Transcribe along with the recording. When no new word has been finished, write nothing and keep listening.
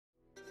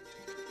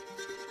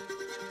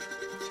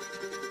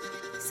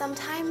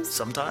Sometimes.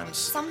 Sometimes.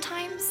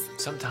 Sometimes.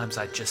 Sometimes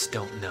I just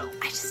don't know.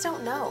 I just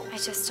don't know. I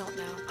just don't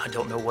know. I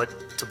don't know what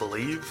to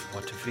believe.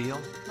 What to feel?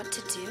 What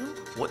to do?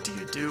 What do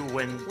you do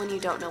when you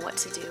don't know what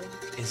to do?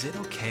 Is it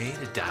okay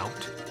to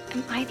doubt?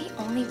 Am I the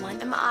only one?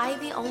 Am I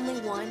the only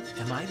one?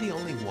 Am I the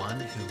only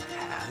one who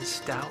has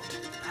doubt?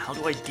 How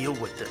do I deal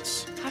with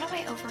this? How do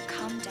I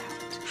overcome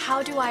doubt?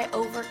 How do I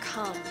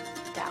overcome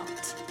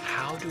doubt?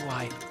 How do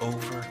I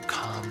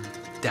overcome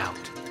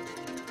doubt?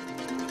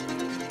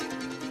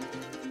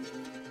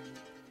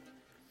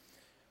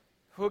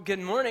 Well, good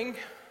morning.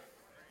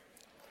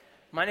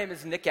 My name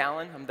is Nick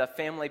Allen. I'm the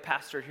family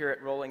pastor here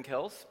at Rolling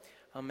Hills.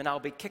 And I'll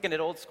be kicking it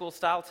old school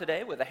style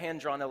today with a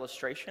hand-drawn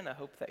illustration. I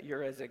hope that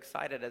you're as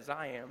excited as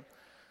I am.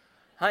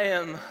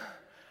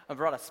 I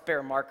brought a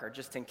spare marker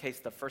just in case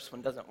the first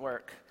one doesn't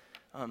work,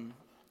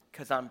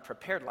 because I'm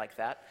prepared like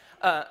that.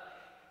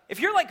 If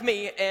you're like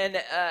me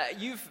and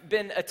you've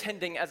been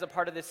attending as a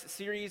part of this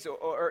series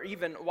or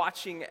even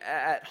watching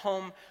at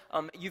home,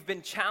 you've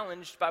been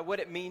challenged by what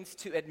it means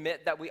to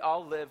admit that we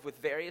all live with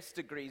various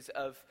degrees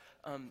of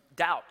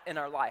doubt in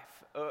our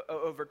life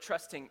over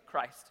trusting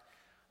Christ.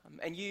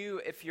 And you,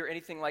 if you're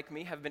anything like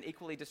me, have been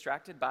equally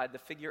distracted by the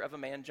figure of a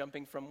man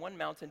jumping from one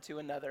mountain to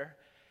another,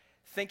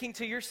 thinking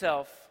to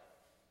yourself,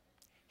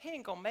 he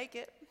ain't gonna make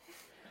it.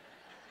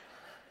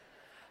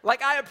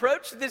 Like, I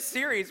approached this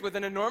series with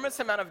an enormous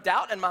amount of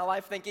doubt in my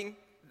life, thinking,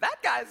 that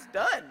guy's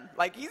done.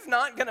 Like, he's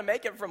not going to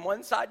make it from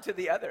one side to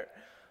the other.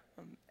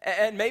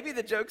 And maybe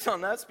the joke's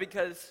on us,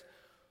 because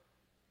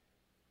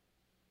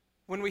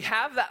when we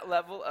have that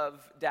level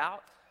of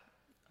doubt,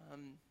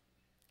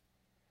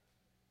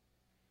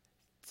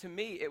 to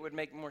me, it would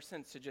make more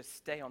sense to just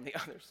stay on the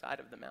other side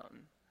of the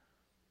mountain.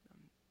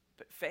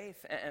 But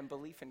faith and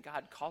belief in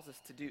God calls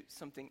us to do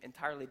something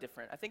entirely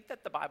different. I think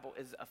that the Bible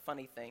is a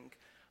funny thing.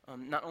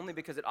 Not only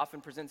because it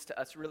often presents to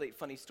us really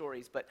funny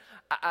stories, but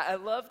I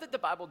love that the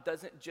Bible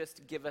doesn't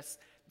just give us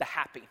the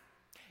happy.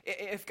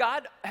 If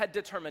God had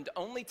determined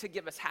only to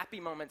give us happy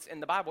moments in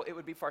the Bible, it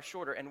would be far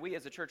shorter, and we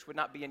as a church would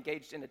not be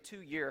engaged in a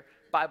 2-year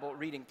Bible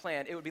reading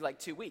plan. It would be like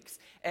 2 weeks.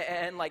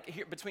 And like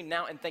here, between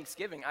now and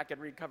Thanksgiving, I could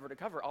read cover to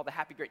cover all the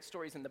happy, great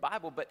stories in the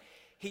Bible, but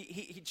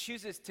he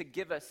chooses to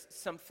give us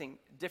something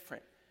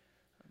different.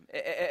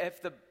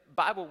 If the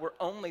Bible were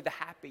only the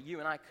happy, you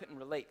and I couldn't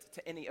relate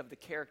to any of the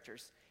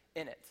characters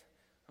in it.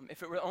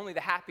 If it were only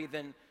the happy,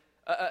 then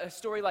a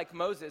story like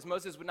Moses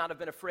would not have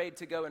been afraid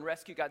to go and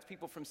rescue God's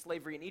people from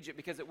slavery in Egypt,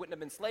 because it wouldn't have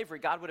been slavery.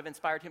 God would have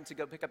inspired him to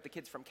go pick up the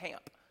kids from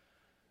camp.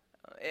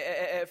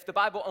 If the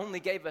Bible only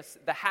gave us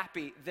the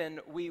happy, then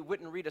we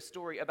wouldn't read a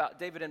story about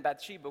David and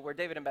Bathsheba, where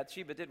David and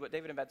Bathsheba did what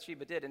David and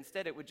Bathsheba did.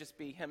 Instead, it would just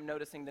be him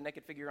noticing the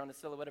naked figure on the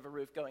silhouette of a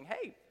roof going,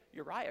 hey,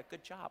 Uriah,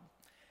 good job.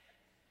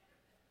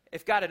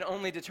 If God had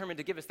only determined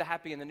to give us the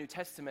happy in the New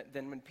Testament,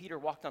 then when Peter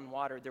walked on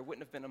water, there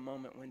wouldn't have been a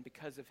moment when,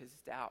 because of his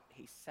doubt,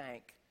 he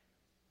sank.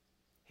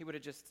 He would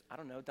have just,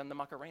 done the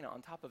Macarena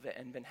on top of it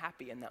and been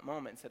happy in that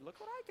moment and said, look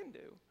what I can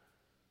do.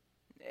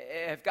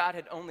 If God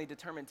had only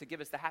determined to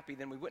give us the happy,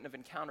 then we wouldn't have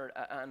encountered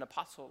an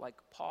apostle like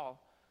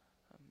Paul,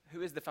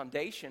 who is the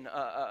foundation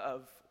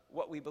of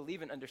what we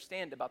believe and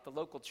understand about the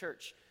local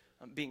church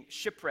being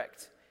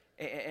shipwrecked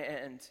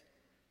and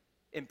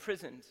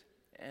imprisoned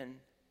and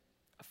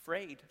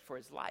afraid for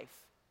his life.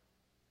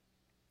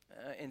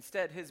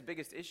 Instead, his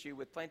biggest issue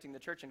with planting the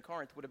church in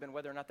Corinth would have been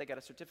whether or not they got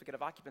a certificate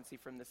of occupancy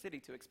from the city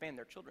to expand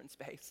their children's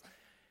space.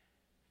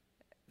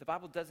 The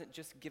Bible doesn't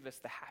just give us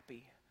the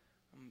happy.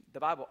 The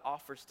Bible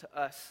offers to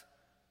us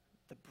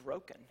the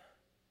broken.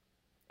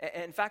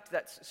 In fact,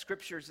 that's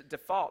Scripture's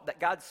default, that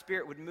God's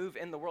Spirit would move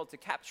in the world to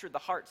capture the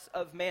hearts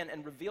of man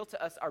and reveal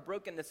to us our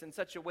brokenness in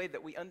such a way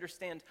that we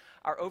understand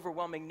our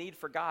overwhelming need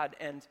for God.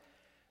 And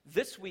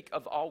this week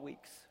of all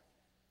weeks,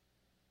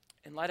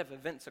 in light of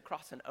events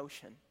across an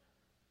ocean,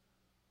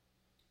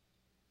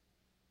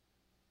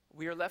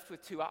 we are left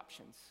with two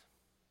options: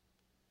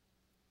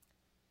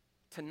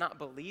 to not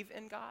believe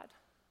in God,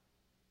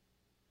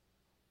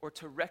 or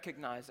to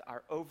recognize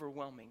our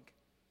overwhelming,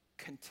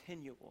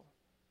 continual,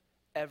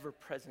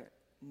 ever-present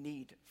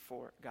need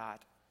for God.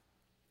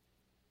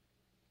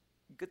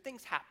 Good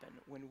things happen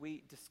when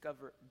we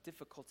discover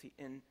difficulty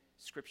in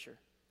Scripture.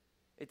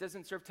 It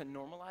doesn't serve to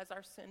normalize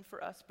our sin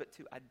for us, but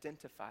to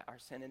identify our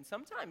sin. And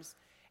sometimes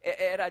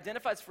it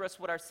identifies for us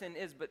what our sin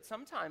is, but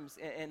sometimes,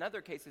 in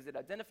other cases, it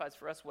identifies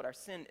for us what our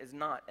sin is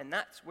not. And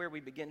that's where we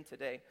begin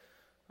today.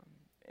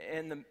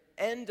 In the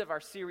end of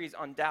our series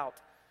on doubt,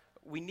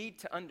 we need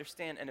to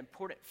understand an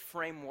important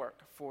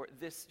framework for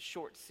this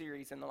short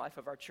series in the life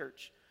of our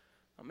church.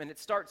 And it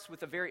starts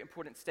with a very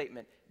important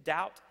statement: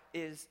 doubt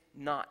is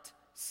not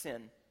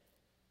sin.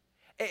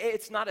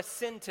 It's not a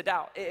sin to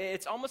doubt.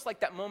 It's almost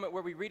like that moment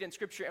where we read in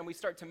Scripture and we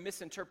start to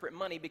misinterpret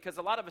money, because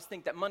a lot of us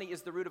think that money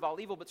is the root of all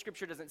evil, but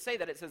Scripture doesn't say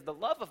that. It says the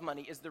love of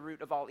money is the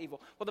root of all evil.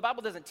 Well, the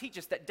Bible doesn't teach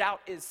us that doubt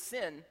is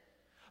sin,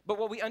 but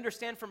what we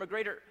understand from a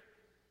greater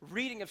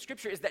reading of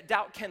Scripture is that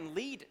doubt can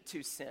lead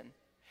to sin,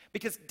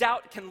 because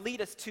doubt can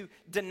lead us to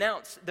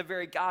denounce the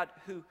very God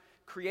who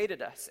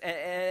created us.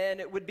 And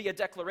it would be a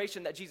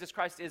declaration that Jesus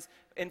Christ is,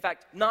 in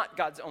fact, not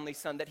God's only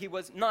Son, that he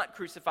was not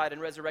crucified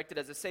and resurrected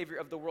as a Savior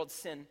of the world's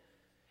sin.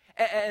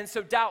 And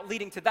so doubt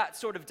leading to that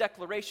sort of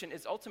declaration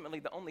is ultimately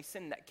the only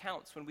sin that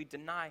counts when we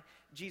deny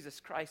Jesus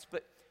Christ.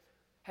 But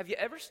have you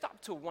ever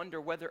stopped to wonder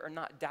whether or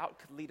not doubt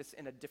could lead us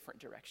in a different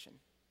direction?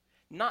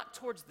 Not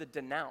towards the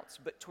denounce,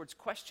 but towards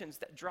questions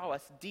that draw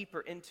us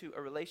deeper into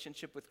a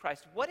relationship with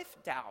Christ. What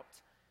if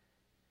doubt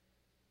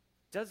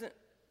doesn't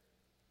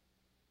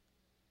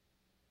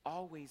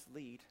always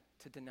lead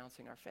to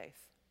denouncing our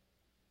faith?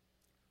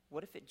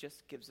 What if it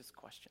just gives us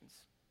questions?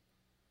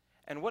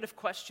 And what if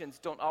questions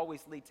don't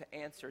always lead to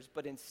answers,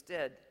 but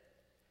instead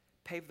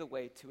pave the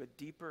way to a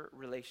deeper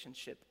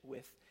relationship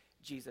with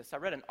Jesus? I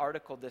read an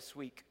article this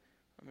week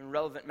in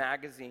Relevant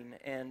Magazine,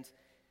 and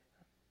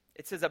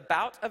it says, a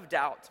bout of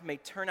doubt may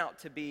turn out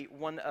to be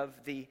one of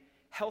the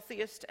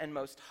healthiest and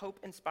most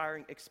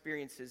hope-inspiring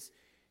experiences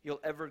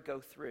you'll ever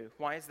go through.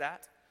 Why is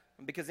that?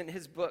 Because in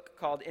his book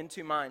called In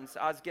Two Minds,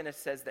 Os Guinness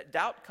says that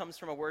doubt comes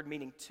from a word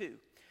meaning two.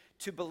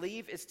 To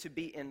believe is to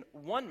be in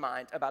one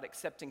mind about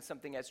accepting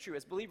something as true.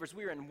 As believers,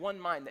 we are in one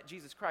mind that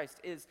Jesus Christ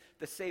is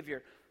the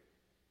Savior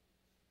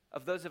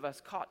of those of us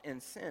caught in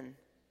sin.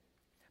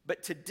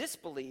 But to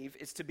disbelieve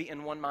is to be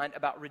in one mind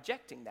about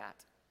rejecting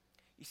that.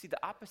 You see,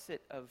 the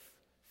opposite of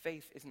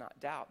faith is not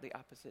doubt. The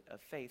opposite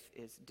of faith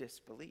is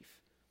disbelief.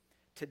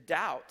 To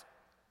doubt,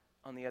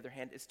 on the other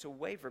hand, is to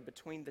waver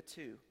between the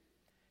two.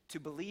 To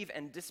believe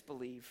and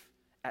disbelieve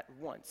at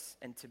once,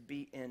 and to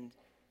be in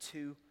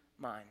two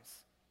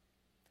minds.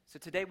 So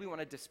today we want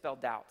to dispel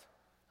doubt.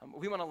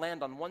 We want to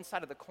land on one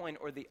side of the coin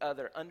or the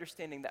other,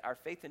 understanding that our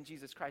faith in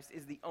Jesus Christ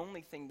is the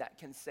only thing that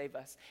can save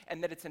us,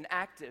 and that it's an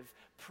active,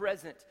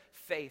 present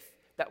faith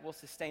that will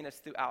sustain us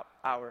throughout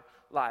our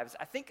lives.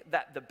 I think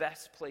that the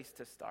best place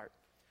to start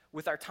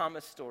with our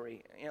Thomas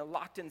story,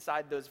 locked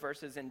inside those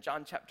verses in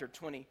John chapter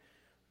 20,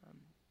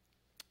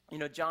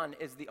 John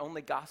is the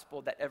only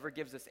gospel that ever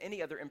gives us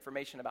any other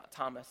information about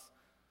Thomas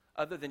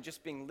other than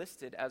just being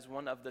listed as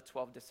one of the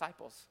 12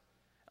 disciples.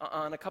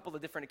 On a couple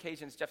of different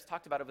occasions, Jeff's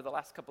talked about over the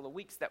last couple of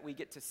weeks that we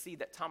get to see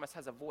that Thomas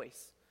has a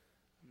voice,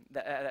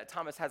 that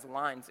Thomas has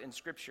lines in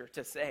Scripture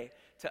to say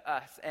to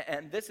us.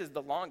 And this is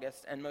the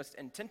longest and most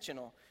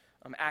intentional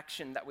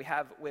action that we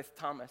have with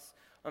Thomas.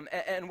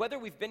 And whether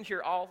we've been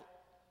here all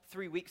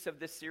 3 weeks of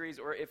this series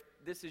or if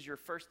this is your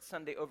first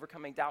Sunday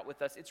overcoming doubt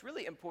with us, it's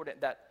really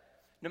important that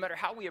no matter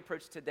how we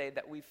approach today,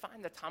 that we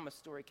find the Thomas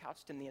story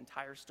couched in the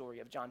entire story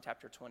of John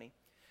chapter 20.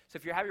 So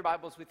if you have your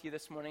Bibles with you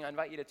this morning, I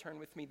invite you to turn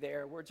with me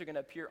there. Words are going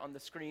to appear on the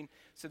screen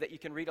so that you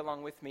can read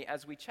along with me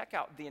as we check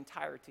out the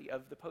entirety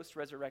of the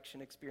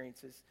post-resurrection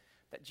experiences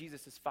that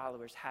Jesus'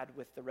 followers had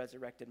with the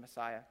resurrected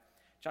Messiah.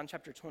 John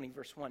chapter 20,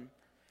 verse 1.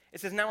 It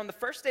says, "Now on the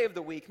first day of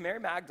the week, Mary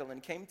Magdalene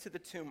came to the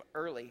tomb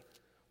early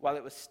while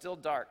it was still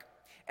dark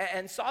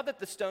and saw that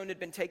the stone had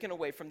been taken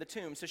away from the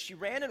tomb. So she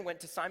ran and went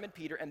to Simon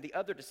Peter and the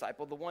other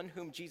disciple, the one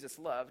whom Jesus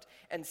loved,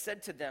 and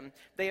said to them,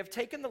 'They have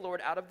taken the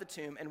Lord out of the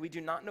tomb, and we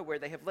do not know where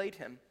they have laid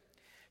him.'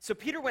 So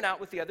Peter went out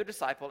with the other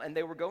disciple, and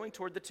they were going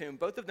toward the tomb.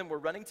 Both of them were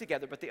running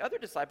together, but the other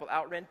disciple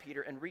outran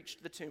Peter and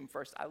reached the tomb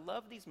first." I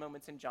love these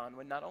moments in John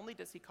when not only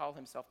does he call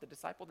himself the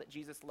disciple that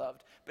Jesus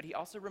loved, but he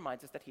also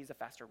reminds us that he's a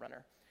faster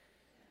runner.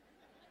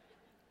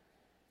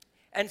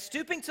 "And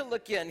stooping to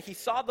look in, he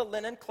saw the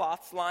linen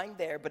cloths lying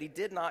there, but he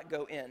did not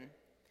go in.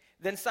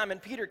 Then Simon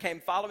Peter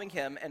came following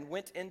him and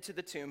went into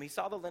the tomb. He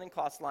saw the linen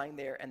cloths lying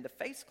there, and the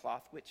face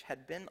cloth which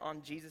had been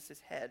on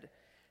Jesus' head,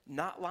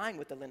 not lying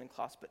with the linen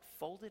cloths, but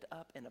folded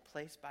up in a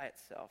place by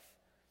itself.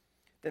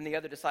 Then the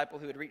other disciple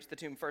who had reached the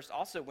tomb first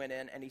also went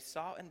in, and he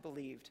saw and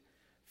believed,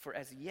 for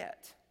as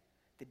yet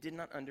they did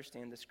not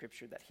understand the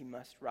scripture that he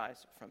must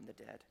rise from the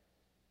dead.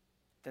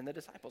 Then the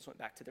disciples went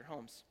back to their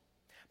homes.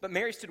 But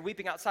Mary stood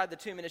weeping outside the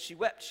tomb, and as she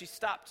wept, she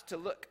stopped to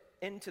look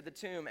into the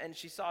tomb, and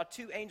she saw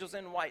two angels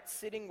in white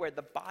sitting where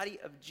the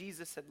body of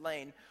Jesus had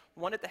lain,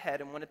 one at the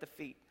head and one at the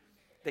feet.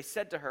 They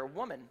said to her,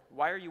 'Woman,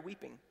 why are you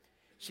weeping?'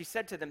 She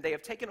said to them, 'They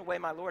have taken away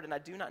my Lord, and I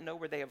do not know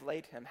where they have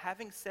laid him.'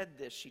 Having said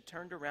this, she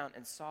turned around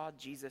and saw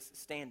Jesus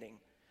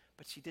standing,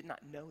 but she did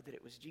not know that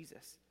it was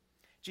Jesus.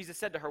 Jesus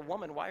said to her,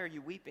 'Woman, why are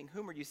you weeping?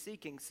 Whom are you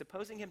seeking?'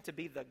 Supposing him to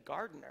be the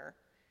gardener,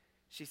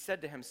 she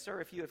said to him,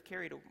 'Sir, if you have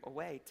carried him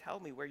away,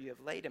 tell me where you have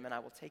laid him, and I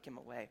will take him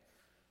away.'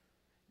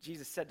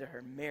 Jesus said to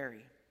her,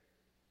 'Mary.'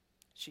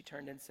 She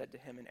turned and said to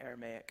him in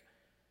Aramaic,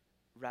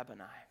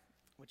 'Rabboni,'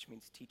 which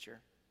means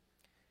teacher.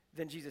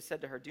 Then Jesus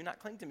said to her, 'Do not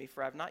cling to me,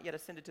 for I have not yet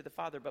ascended to the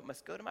Father, but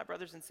must go to my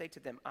brothers and say to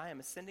them, I am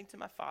ascending to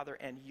my Father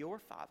and your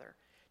Father,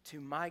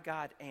 to my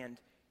God and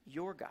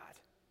your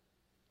God.'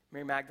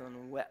 Mary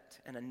Magdalene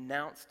wept and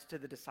announced to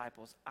the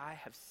disciples, 'I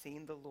have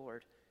seen the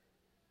Lord,'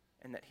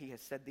 and that he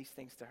has said these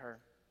things to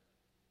her.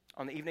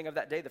 On the evening of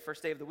that day, the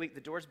first day of the week,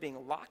 the doors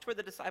being locked where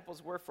the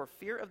disciples were for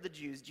fear of the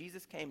Jews,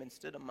 Jesus came and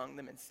stood among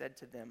them and said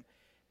to them,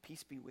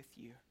 'Peace be with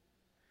you.'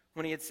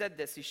 When he had said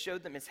this, he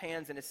showed them his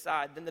hands and his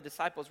side. Then the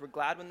disciples were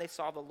glad when they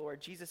saw the Lord.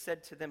 Jesus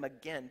said to them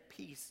again,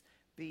 'Peace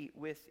be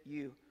with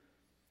you.'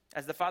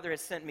 As the Father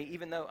has sent me,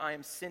 even though I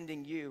am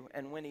sending you."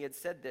 And when he had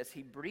said this,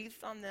 he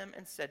breathed on them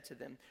and said to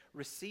them,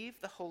 "Receive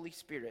the Holy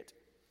Spirit.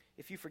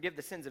 If you forgive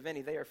the sins of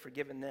any, they are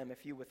forgiven them.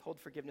 If you withhold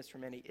forgiveness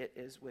from any, it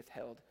is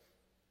withheld."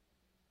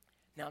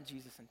 Now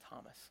Jesus and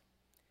Thomas.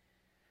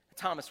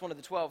 Thomas, one of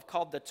the 12,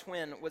 called the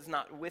twin, was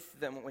not with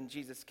them when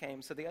Jesus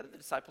came. So the other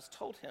disciples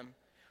told him,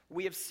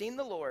 "We have seen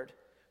the Lord."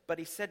 But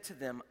he said to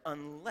them,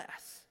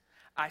 "Unless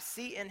I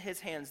see in his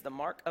hands the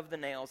mark of the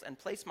nails, and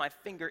place my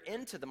finger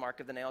into the mark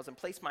of the nails, and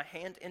place my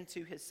hand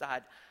into his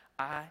side,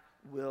 I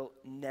will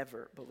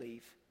never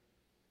believe."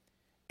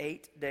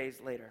 8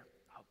 days later,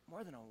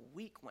 more than a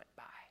week went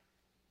by.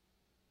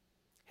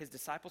 His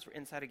disciples were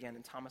inside again,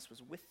 and Thomas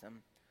was with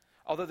them.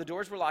 Although the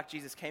doors were locked,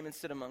 Jesus came and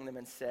stood among them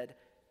and said,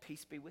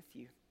 "Peace be with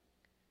you."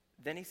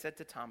 Then he said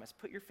to Thomas,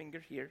 "Put your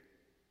finger here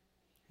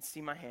and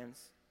see my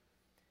hands,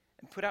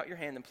 and put out your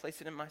hand and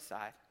place it in my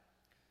side.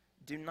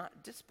 Do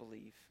not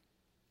disbelieve,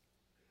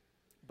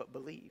 but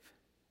believe."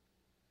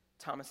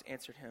 Thomas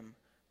answered him,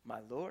 "My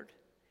Lord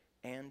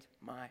and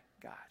my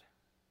God."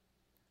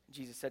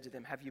 Jesus said to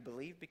them, "Have you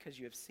believed because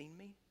you have seen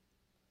me?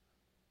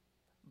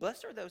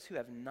 Blessed are those who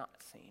have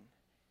not seen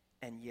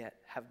and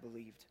yet have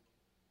believed."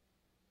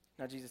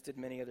 Now Jesus did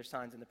many other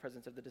signs in the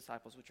presence of the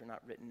disciples, which are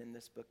not written in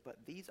this book,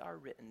 but these are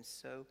written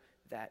so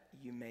that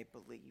you may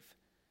believe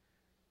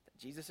that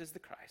Jesus is the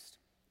Christ,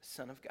 the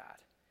Son of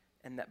God,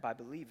 and that by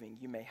believing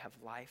you may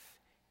have life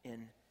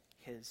in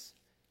his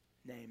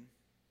name.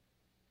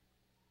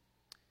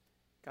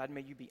 God,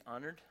 may you be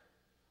honored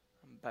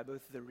by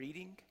both the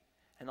reading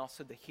and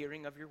also the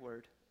hearing of your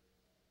word.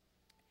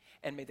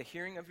 And may the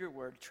hearing of your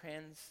word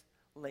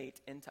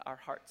translate into our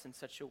hearts in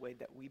such a way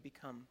that we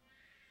become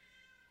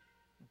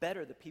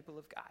better the people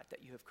of God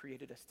that you have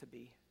created us to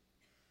be.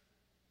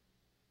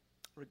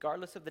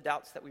 Regardless of the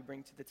doubts that we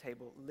bring to the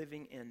table,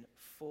 living in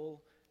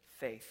full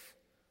faith,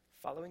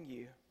 following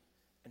you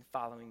and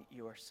following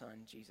your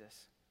Son,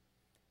 Jesus.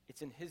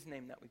 It's in his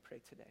name that we pray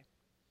today.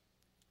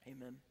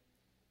 Amen.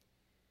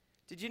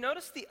 Did you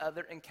notice the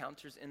other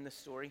encounters in the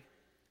story?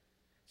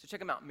 So check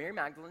them out. Mary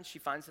Magdalene, she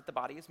finds that the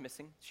body is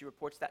missing. She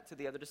reports that to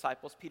the other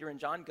disciples. Peter and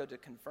John go to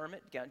confirm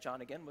it.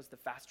 John, again, was the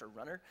faster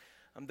runner.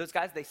 Those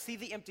guys, they see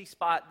the empty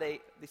spot.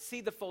 They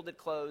see the folded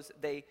clothes.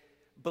 They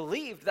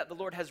believed that the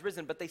Lord has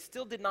risen, but they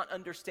still did not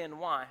understand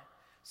why.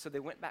 So they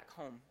went back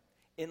home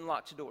in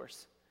locked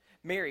doors.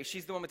 Mary,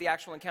 she's the one with the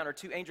actual encounter.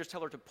 2 angels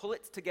tell her to pull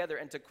it together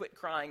and to quit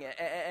crying.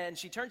 And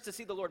she turns to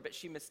see the Lord, but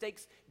she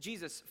mistakes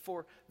Jesus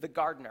for the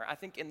gardener. I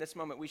think in this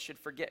moment we should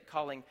forget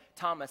calling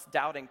Thomas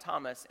doubting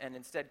Thomas and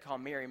instead call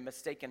Mary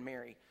mistaken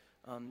Mary.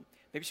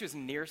 Maybe she was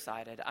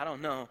nearsighted. I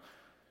don't know.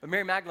 But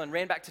Mary Magdalene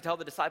ran back to tell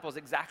the disciples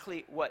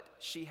exactly what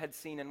she had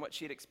seen and what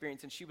she had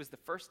experienced. And she was the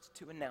first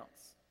to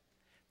announce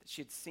that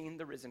she had seen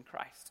the risen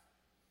Christ.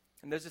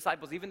 And those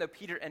disciples, even though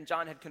Peter and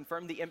John had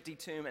confirmed the empty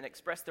tomb and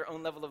expressed their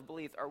own level of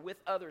belief, are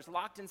with others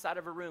locked inside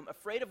of a room,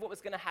 afraid of what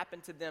was going to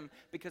happen to them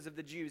because of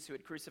the Jews who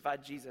had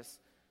crucified Jesus,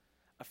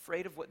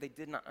 afraid of what they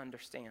did not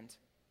understand.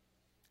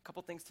 A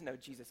couple things to know.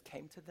 Jesus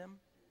came to them.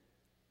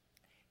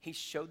 He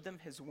showed them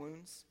his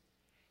wounds.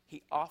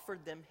 He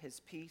offered them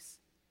his peace.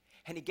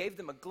 And he gave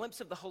them a glimpse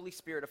of the Holy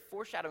Spirit, a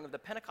foreshadowing of the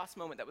Pentecost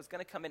moment that was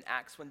going to come in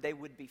Acts when they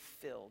would be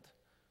filled.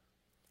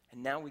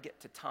 And now we get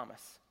to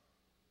Thomas.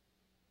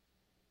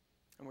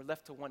 And we're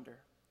left to wonder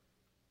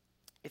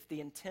if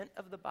the intent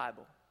of the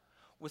Bible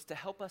was to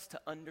help us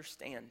to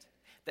understand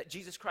that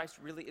Jesus Christ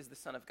really is the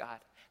Son of God,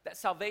 that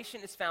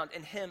salvation is found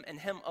in him and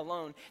him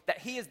alone, that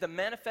he is the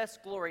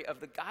manifest glory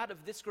of the God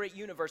of this great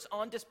universe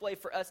on display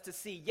for us to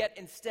see, yet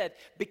instead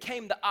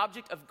became the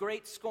object of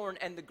great scorn,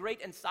 and the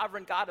great and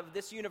sovereign God of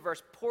this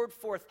universe poured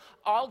forth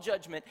all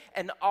judgment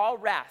and all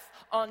wrath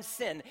on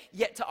sin,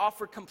 yet to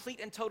offer complete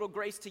and total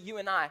grace to you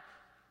and I,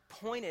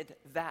 pointed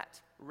that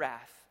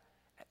wrath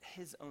at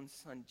his own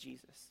Son,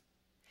 Jesus.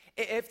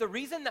 If the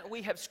reason that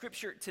we have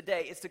Scripture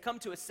today is to come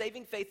to a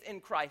saving faith in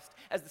Christ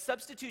as the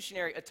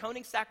substitutionary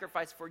atoning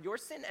sacrifice for your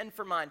sin and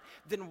for mine,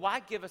 then why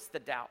give us the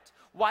doubt?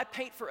 Why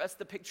paint for us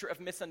the picture of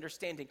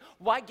misunderstanding?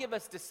 Why give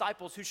us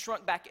disciples who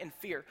shrunk back in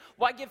fear?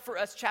 Why give for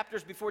us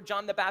chapters before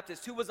John the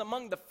Baptist, who was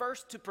among the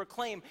first to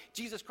proclaim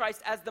Jesus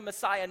Christ as the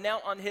Messiah,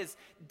 now on his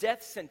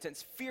death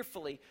sentence,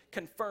 fearfully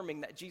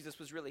confirming that Jesus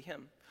was really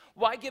him?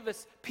 Why give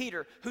us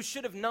Peter, who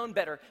should have known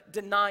better,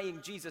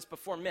 denying Jesus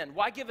before men?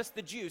 Why give us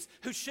the Jews,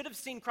 who should have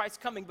seen Christ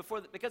coming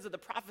because of the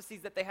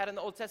prophecies that they had in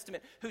the Old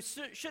Testament, who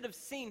should have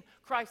seen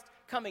Christ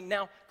coming,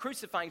 now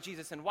crucifying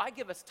Jesus? And why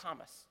give us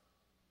Thomas,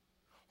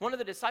 one of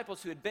the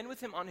disciples who had been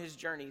with him on his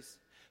journeys,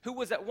 who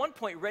was at one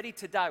point ready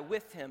to die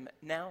with him,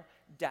 now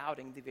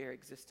doubting the very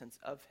existence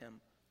of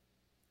him?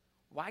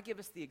 Why give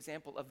us the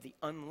example of the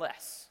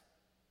unless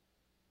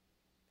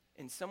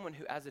in someone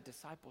who as a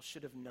disciple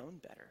should have known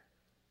better?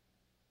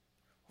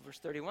 Verse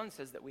 31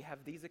 says that we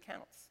have these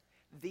accounts,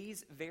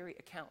 these very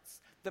accounts,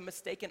 the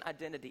mistaken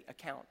identity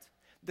account,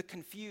 the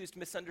confused,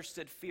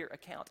 misunderstood fear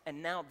account,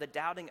 and now the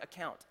doubting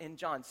account in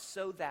John,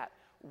 so that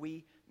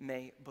we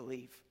may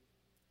believe.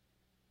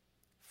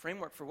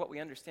 Framework for what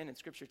we understand in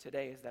Scripture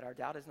today is that our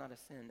doubt is not a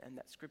sin, and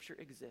that Scripture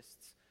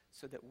exists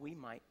so that we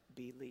might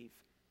believe.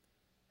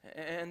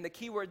 And the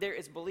key word there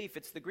is belief.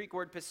 It's the Greek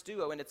word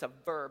pisteuo, and it's a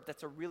verb.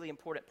 That's a really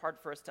important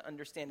part for us to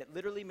understand. It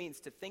literally means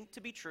to think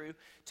to be true,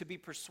 to be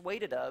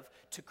persuaded of,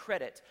 to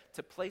credit,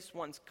 to place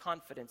one's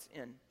confidence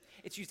in.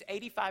 It's used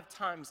 85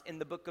 times in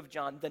the book of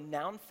John. The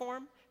noun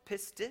form,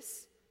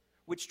 pistis,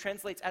 which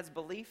translates as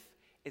belief,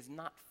 is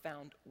not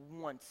found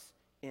once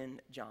in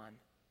John.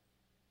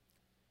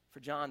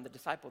 For John, the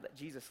disciple that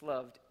Jesus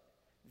loved,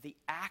 the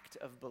act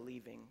of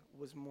believing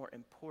was more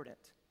important.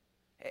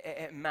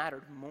 It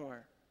mattered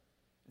more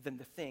than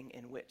the thing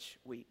in which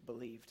we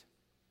believed.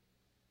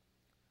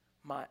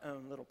 My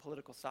own little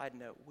political side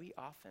note, we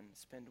often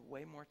spend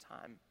way more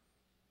time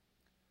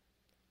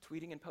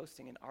tweeting and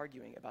posting and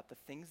arguing about the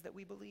things that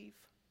we believe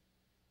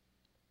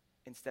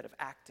instead of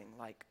acting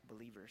like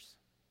believers.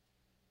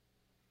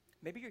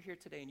 Maybe you're here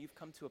today and you've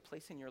come to a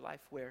place in your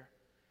life where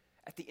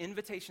at the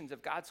invitations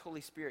of God's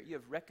Holy Spirit, you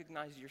have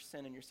recognized your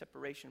sin and your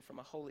separation from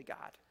a holy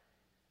God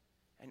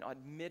and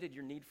admitted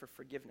your need for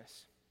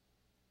forgiveness.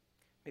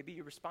 Maybe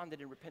you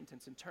responded in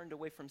repentance and turned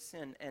away from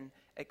sin and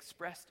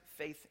expressed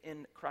faith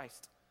in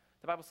Christ.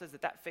 The Bible says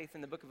that faith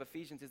in the book of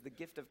Ephesians is the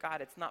gift of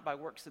God. It's not by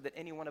works so that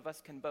any one of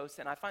us can boast.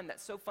 And I find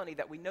that so funny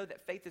that we know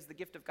that faith is the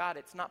gift of God.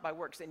 It's not by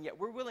works. And yet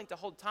we're willing to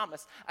hold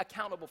Thomas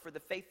accountable for the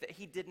faith that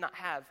he did not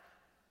have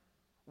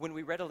when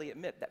we readily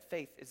admit that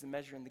faith is the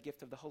measure and the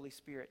gift of the Holy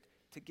Spirit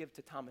to give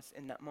to Thomas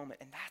in that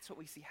moment. And that's what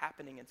we see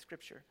happening in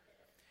Scripture.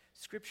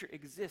 Scripture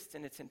exists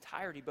in its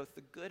entirety, both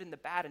the good and the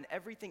bad and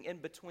everything in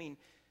between,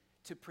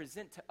 to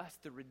present to us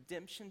the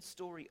redemption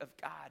story of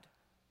God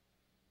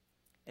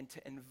and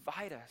to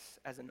invite us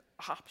as an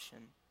option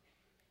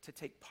to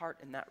take part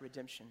in that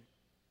redemption.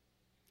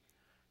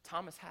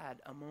 Thomas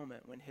had a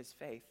moment when his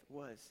faith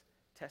was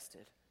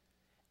tested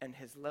and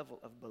his level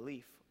of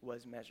belief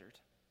was measured.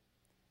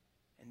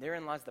 And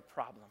therein lies the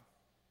problem: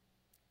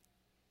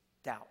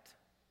 doubt.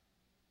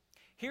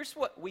 Here's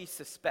what we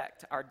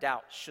suspect our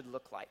doubt should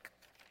look like.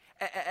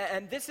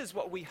 And this is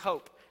what we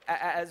hope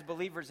as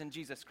believers in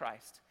Jesus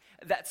Christ.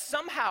 That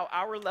somehow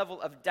our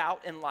level of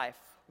doubt in life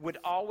would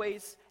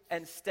always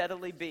and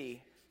steadily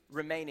be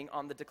remaining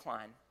on the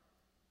decline.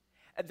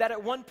 That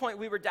at one point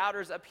we were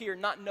doubters up here,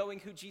 not knowing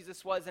who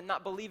Jesus was and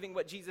not believing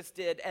what Jesus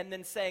did, and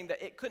then saying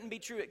that it couldn't be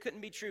true, it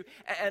couldn't be true.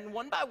 And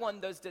one by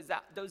one, those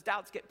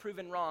doubts get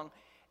proven wrong,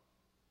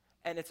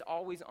 and it's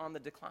always on the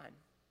decline.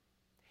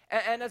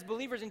 And as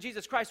believers in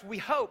Jesus Christ, we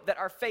hope that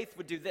our faith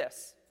would do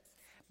this,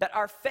 that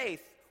our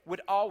faith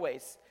would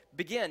always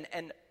begin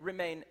and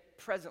remain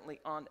presently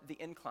on the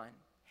incline.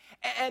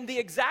 And the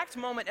exact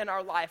moment in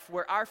our life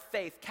where our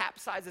faith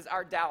capsizes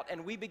our doubt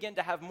and we begin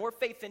to have more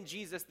faith in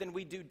Jesus than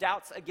we do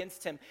doubts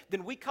against him,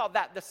 then we call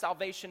that the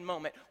salvation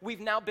moment.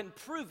 We've now been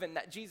proven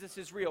that Jesus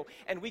is real,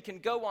 and we can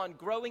go on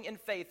growing in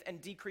faith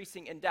and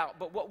decreasing in doubt.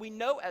 But what we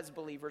know as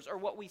believers, or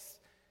what we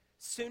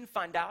soon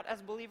find out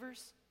as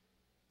believers,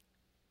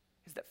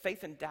 is that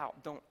faith and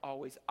doubt don't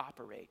always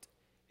operate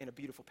in a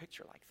beautiful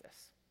picture like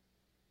this.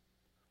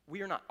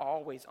 We are not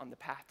always on the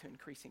path to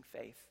increasing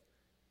faith.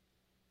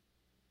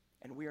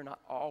 And we are not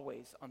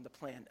always on the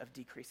plan of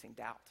decreasing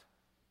doubt.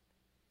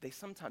 They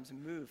sometimes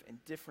move in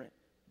different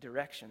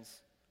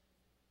directions.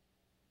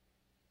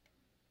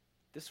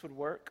 This would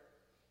work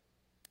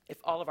if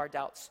all of our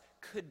doubts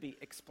could be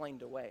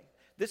explained away.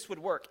 This would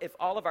work if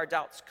all of our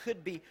doubts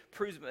could be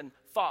proven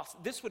false.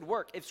 This would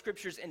work if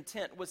Scripture's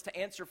intent was to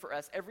answer for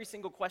us every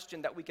single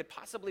question that we could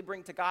possibly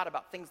bring to God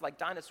about things like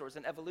dinosaurs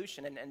and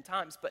evolution and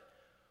times. But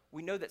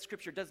we know that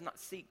Scripture does not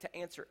seek to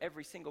answer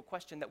every single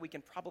question that we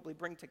can probably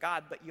bring to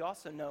God, but you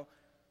also know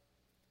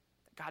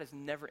that God is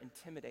never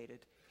intimidated,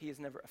 he is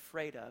never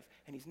afraid of,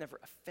 and he's never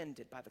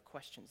offended by the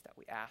questions that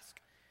we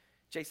ask.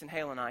 Jason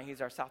Hale and I,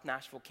 he's our South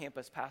Nashville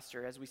campus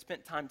pastor, as we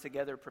spent time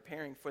together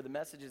preparing for the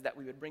messages that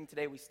we would bring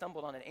today, we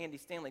stumbled on an Andy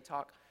Stanley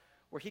talk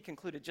where he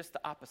concluded just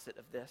the opposite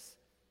of this.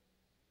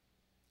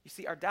 You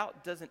see, our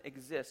doubt doesn't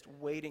exist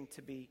waiting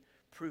to be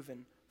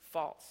proven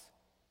false.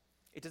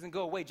 It doesn't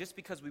go away just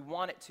because we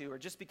want it to, or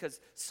just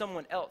because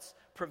someone else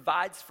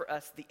provides for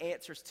us the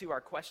answers to our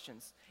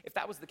questions. If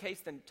that was the case,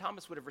 then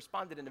Thomas would have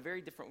responded in a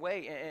very different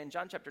way. In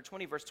John chapter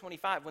 20, verse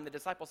 25, when the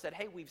disciples said,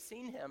 "Hey, we've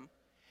seen him,"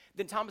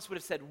 then Thomas would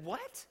have said,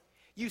 "What?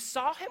 You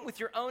saw him with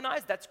your own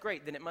eyes? That's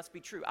great. Then it must be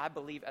true. I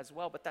believe as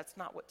well." But that's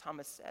not what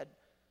Thomas said.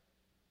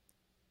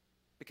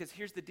 Because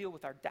here's the deal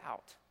with our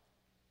doubt.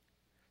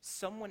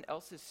 Someone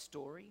else's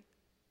story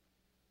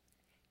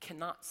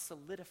cannot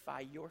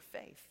solidify your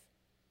faith.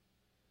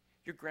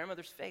 Your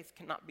grandmother's faith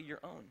cannot be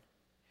your own.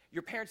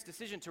 Your parents'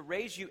 decision to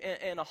raise you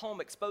in a home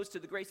exposed to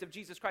the grace of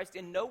Jesus Christ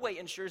in no way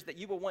ensures that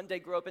you will one day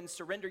grow up and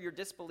surrender your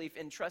disbelief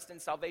in trust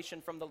and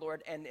salvation from the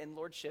Lord and in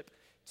lordship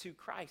to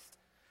Christ.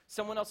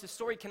 Someone else's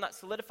story cannot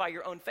solidify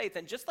your own faith.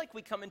 And just like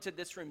we come into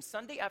this room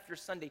Sunday after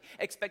Sunday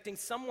expecting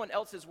someone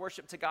else's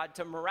worship to God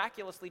to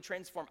miraculously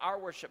transform our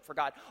worship for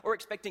God, or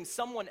expecting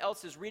someone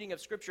else's reading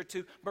of Scripture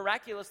to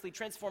miraculously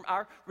transform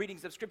our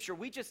readings of Scripture,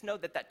 we just know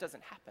that that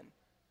doesn't happen.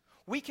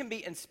 We can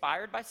be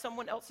inspired by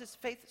someone else's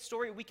faith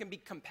story. We can be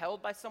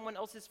compelled by someone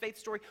else's faith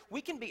story. We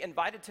can be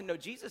invited to know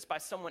Jesus by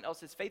someone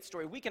else's faith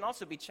story. We can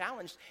also be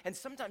challenged and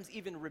sometimes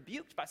even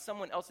rebuked by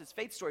someone else's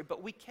faith story,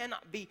 but we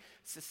cannot be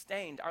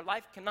sustained. Our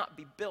life cannot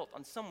be built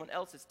on someone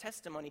else's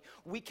testimony.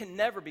 We can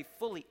never be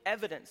fully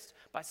evidenced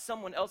by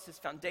someone else's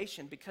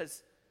foundation,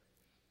 because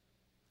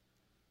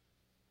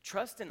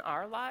trust in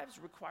our lives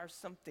requires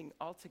something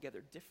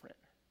altogether different.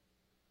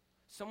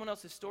 Someone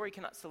else's story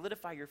cannot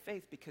solidify your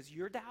faith, because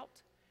your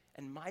doubt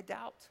and my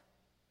doubt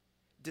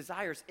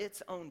desires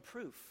its own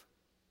proof.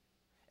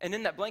 And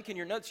in that blank in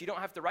your notes, you don't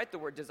have to write the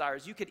word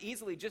desires. You could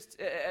easily just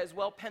as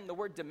well pen the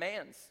word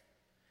demands.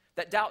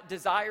 That doubt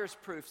desires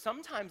proof.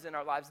 Sometimes in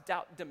our lives,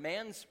 doubt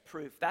demands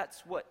proof.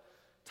 That's what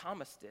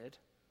Thomas did.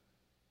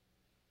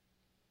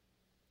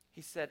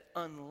 He said,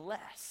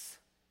 unless,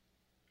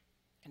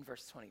 in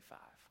verse 25,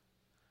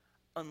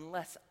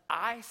 unless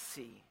I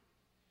see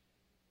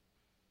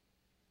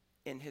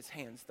in his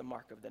hands the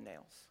mark of the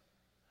nails.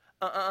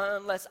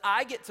 Unless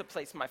I get to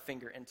place my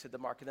finger into the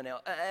mark of the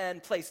nail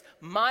and place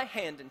my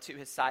hand into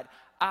his side,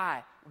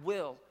 I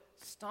will,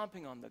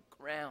 stomping on the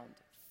ground,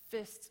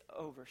 fists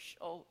over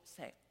shoulder,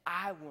 saying,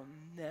 I will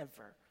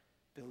never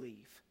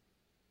believe.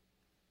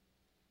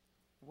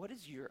 What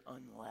is your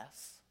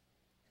unless?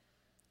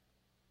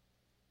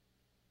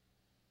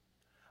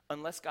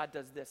 Unless God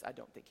does this, I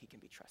don't think he can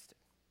be trusted.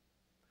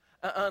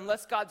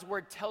 Unless God's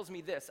word tells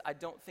me this, I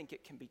don't think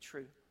it can be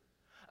true.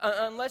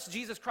 Unless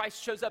Jesus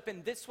Christ shows up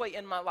in this way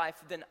in my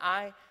life, then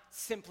I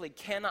simply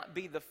cannot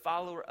be the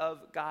follower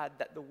of God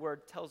that the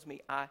word tells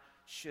me I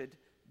should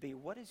be.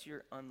 What is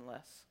your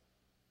unless?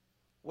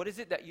 What is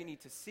it that you need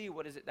to see?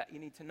 What is it that you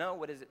need to know?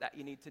 What is it that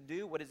you need to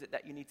do? What is it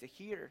that you need to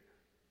hear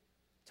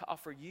to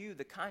offer you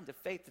the kind of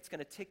faith that's going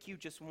to take you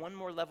just one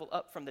more level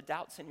up from the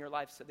doubts in your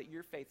life, so that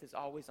your faith is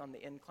always on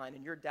the incline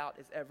and your doubt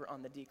is ever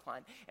on the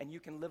decline, and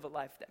you can live a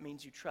life that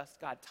means you trust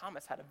God?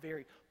 Thomas had a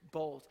very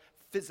bold,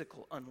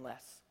 physical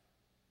unless.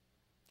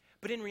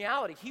 But in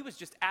reality, he was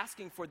just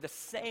asking for the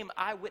same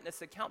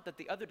eyewitness account that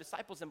the other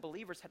disciples and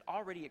believers had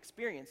already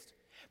experienced.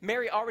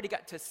 Mary already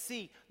got to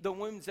see the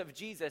wounds of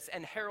Jesus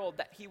and herald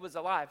that he was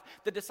alive.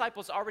 The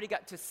disciples already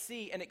got to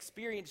see and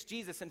experience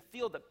Jesus and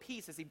feel the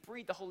peace as he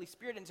breathed the Holy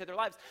Spirit into their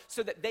lives,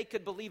 so that they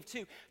could believe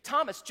too.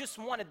 Thomas just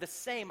wanted the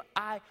same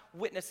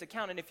eyewitness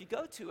account. And if you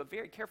go to a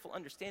very careful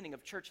understanding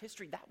of church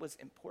history, that was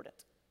important,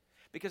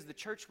 because the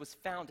church was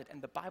founded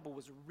and the Bible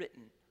was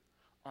written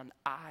on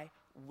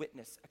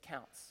eyewitness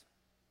accounts.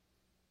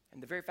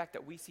 And the very fact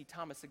that we see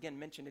Thomas again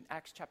mentioned in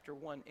Acts chapter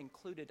 1,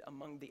 included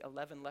among the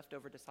 11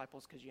 leftover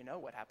disciples, because you know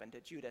what happened to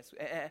Judas.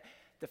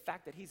 The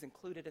fact that he's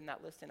included in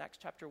that list in Acts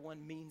chapter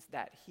 1 means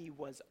that he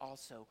was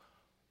also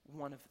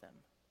one of them.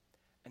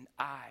 An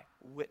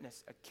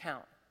eyewitness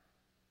account.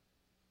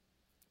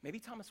 Maybe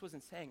Thomas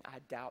wasn't saying, I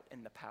doubt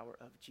in the power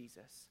of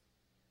Jesus.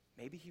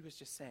 Maybe he was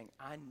just saying,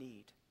 I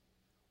need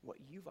what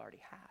you've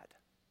already had.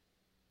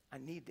 I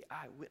need the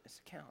eyewitness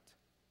account.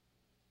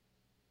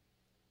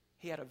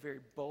 He had a very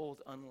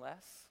bold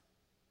unless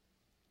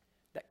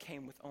that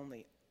came with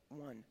only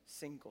one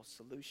single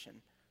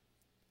solution: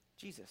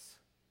 Jesus.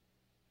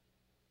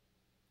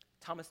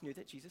 Thomas knew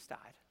that Jesus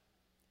died.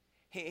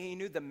 He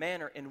knew the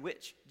manner in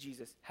which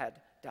Jesus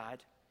had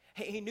died.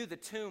 He knew the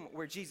tomb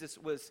where Jesus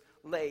was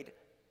laid.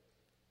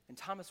 And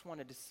Thomas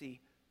wanted to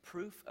see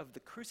proof of the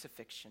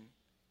crucifixion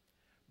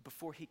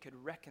before he could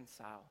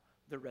reconcile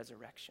the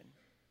resurrection.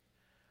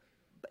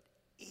 But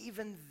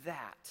even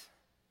that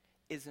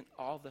isn't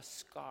all the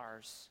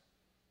scars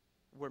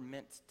were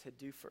meant to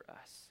do for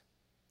us.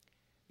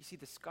 You see,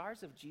 the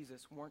scars of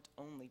Jesus weren't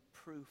only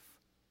proof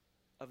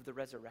of the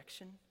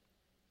resurrection,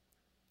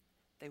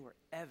 they were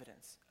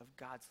evidence of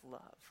God's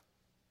love.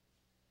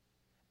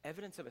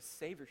 Evidence of a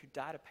Savior who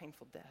died a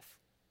painful death.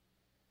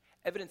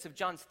 Evidence of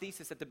John's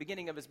thesis at the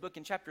beginning of his book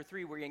in chapter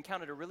 3, where he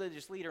encountered a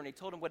religious leader and he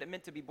told him what it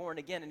meant to be born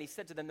again. And he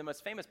said to them the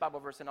most famous Bible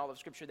verse in all of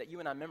Scripture that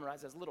you and I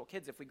memorize as little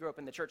kids if we grew up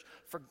in the church: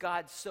 for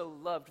God so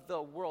loved the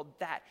world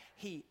that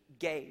he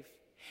gave.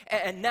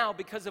 And now,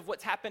 because of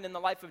what's happened in the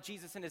life of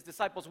Jesus and his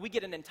disciples, we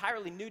get an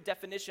entirely new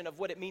definition of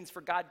what it means for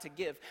God to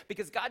give.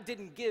 Because God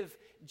didn't give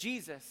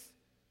Jesus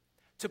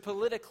to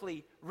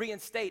politically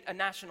reinstate a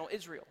national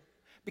Israel.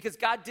 Because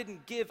God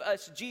didn't give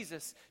us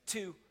Jesus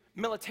to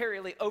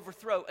militarily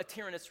overthrow a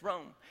tyrannous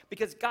Rome.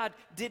 Because God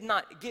did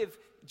not give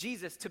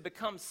Jesus to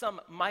become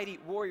some mighty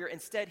warrior.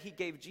 Instead, he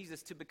gave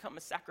Jesus to become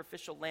a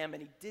sacrificial lamb,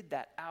 and he did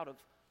that out of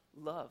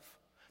love.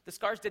 The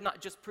scars did not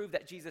just prove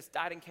that Jesus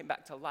died and came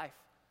back to life.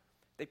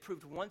 They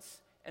proved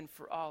once and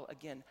for all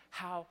again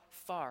how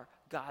far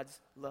God's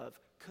love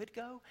could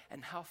go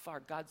and how far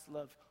God's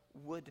love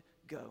would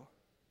go.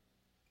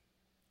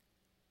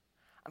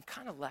 I'm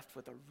kind of left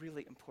with a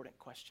really important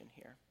question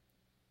here.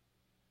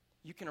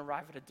 You can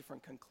arrive at a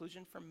different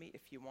conclusion from me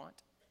if you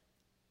want.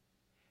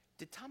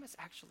 Did Thomas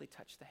actually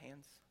touch the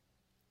hands?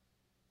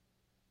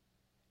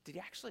 Did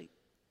he actually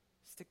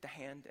stick the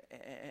hand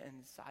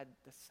inside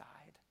the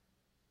side?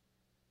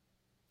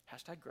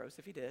 Hashtag gross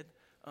if he did.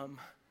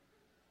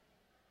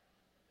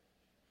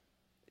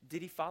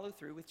 Did he follow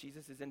through with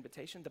Jesus'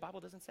 invitation? The Bible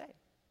doesn't say.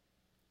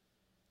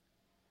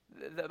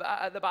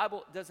 The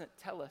Bible doesn't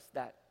tell us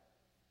that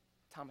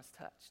Thomas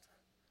touched.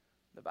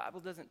 The Bible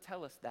doesn't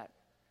tell us that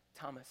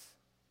Thomas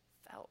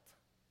felt.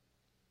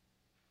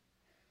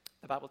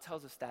 The Bible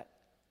tells us that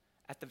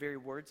at the very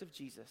words of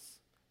Jesus,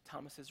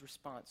 Thomas's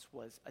response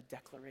was a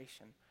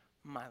declaration,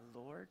 my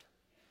Lord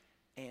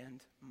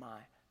and my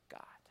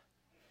God.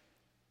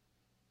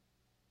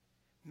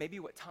 Maybe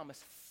what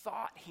Thomas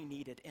thought he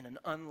needed in an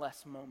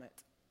unless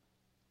moment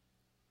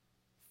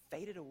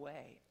faded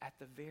away at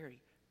the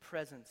very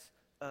presence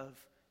of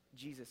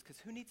Jesus. Because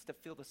who needs to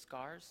feel the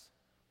scars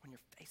when you're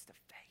face to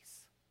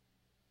face?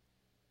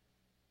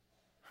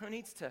 Who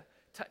needs to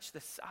touch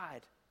the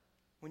side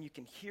when you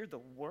can hear the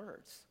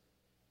words?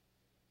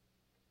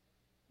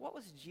 What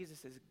was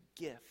Jesus'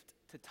 gift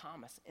to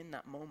Thomas in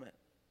that moment?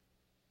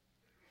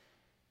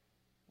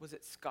 Was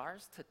it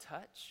scars to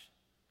touch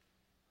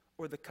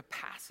or the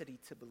capacity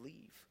to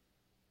believe?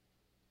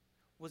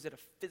 Was it a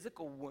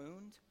physical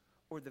wound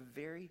or the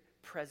very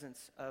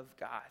presence of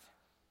God?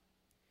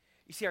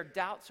 You see, our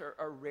doubts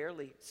are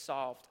rarely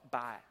solved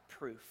by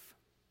proof.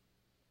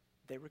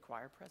 They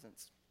require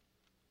presence.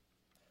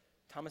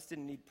 Thomas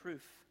didn't need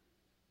proof.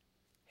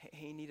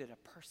 He needed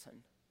a person.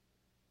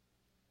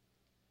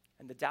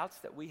 And the doubts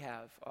that we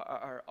have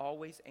are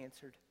always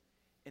answered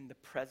in the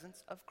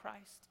presence of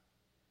Christ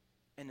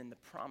and in the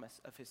promise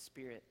of his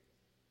Spirit.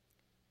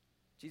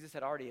 Jesus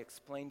had already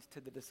explained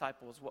to the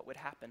disciples what would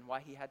happen,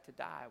 why he had to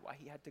die, why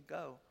he had to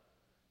go,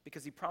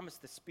 because he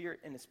promised the Spirit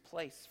in his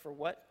place for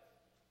what?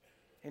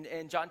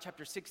 In John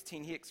chapter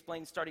 16, he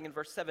explains starting in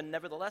verse 7,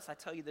 nevertheless, I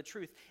tell you the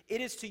truth,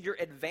 it is to your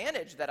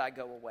advantage that I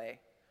go away.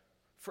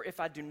 For if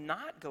I do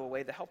not go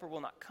away, the Helper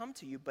will not come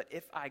to you, but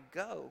if I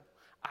go,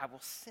 I will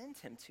send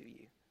him to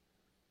you.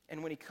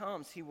 And when he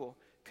comes, he will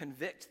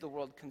convict the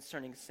world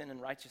concerning sin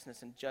and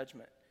righteousness and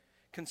judgment.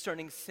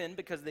 Concerning sin,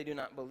 because they do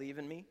not believe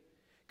in me.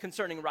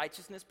 Concerning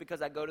righteousness,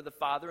 because I go to the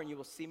Father and you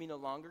will see me no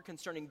longer.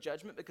 Concerning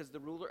judgment, because the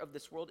ruler of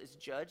this world is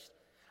judged.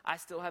 I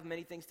still have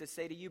many things to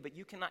say to you, but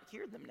you cannot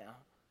hear them now.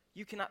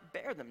 You cannot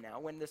bear them now.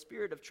 When the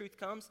Spirit of truth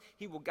comes,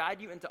 he will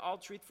guide you into all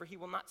truth, for he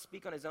will not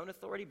speak on his own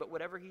authority, but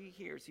whatever he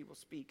hears, he will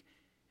speak.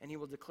 And he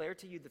will declare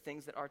to you the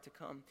things that are to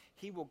come.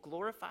 He will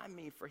glorify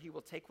me, for he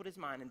will take what is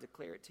mine and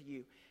declare it to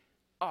you.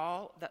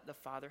 All that the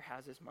Father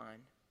has is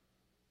mine.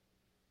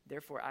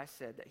 Therefore I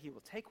said that he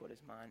will take what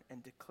is mine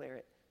and declare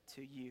it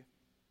to you.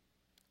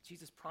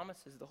 Jesus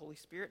promises the Holy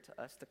Spirit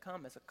to us to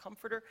come as a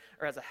comforter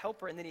or as a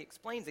helper, and then he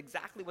explains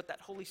exactly what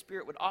that Holy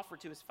Spirit would offer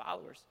to his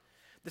followers.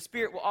 The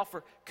Spirit will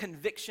offer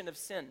conviction of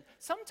sin.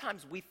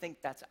 Sometimes we think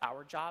that's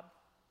our job,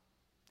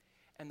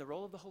 and the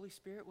role of the Holy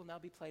Spirit will now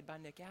be played by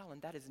Nick Allen.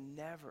 That is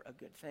never a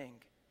good thing.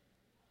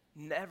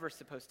 Never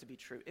supposed to be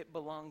true. It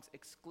belongs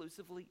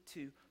exclusively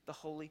to the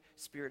Holy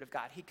Spirit of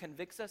God. He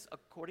convicts us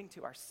according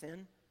to our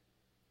sin,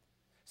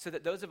 so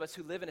that those of us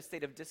who live in a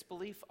state of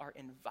disbelief are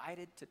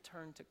invited to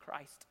turn to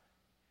Christ.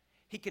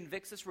 He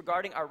convicts us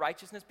regarding our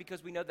righteousness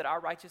because we know that our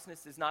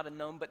righteousness is not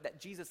unknown, but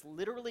that Jesus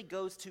literally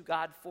goes to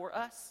God for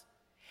us.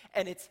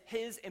 And it's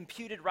his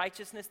imputed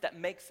righteousness that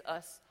makes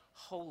us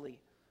holy,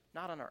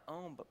 not on our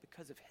own, but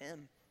because of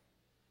him.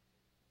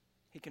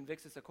 He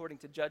convicts us according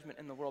to judgment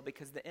in the world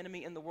because the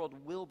enemy in the world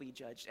will be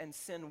judged and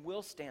sin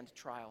will stand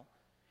trial.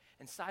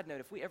 And side note,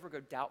 if we ever go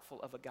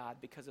doubtful of a God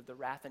because of the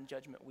wrath and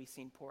judgment we've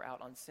seen pour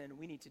out on sin,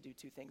 we need to do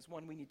two things.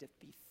 One, we need to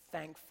be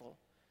thankful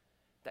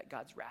that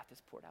God's wrath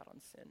is poured out on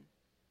sin.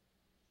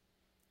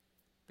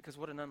 Because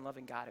what an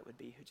unloving God it would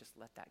be who just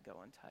let that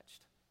go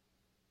untouched.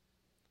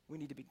 We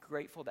need to be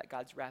grateful that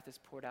God's wrath is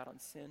poured out on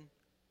sin.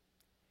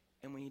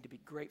 And we need to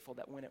be grateful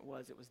that when it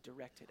was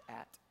directed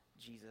at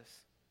Jesus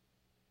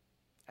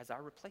as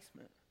our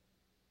replacement.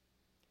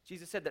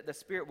 Jesus said that the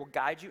Spirit will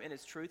guide you in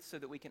his truth so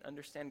that we can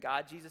understand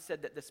God. Jesus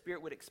said that the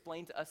Spirit would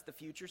explain to us the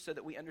future so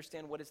that we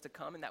understand what is to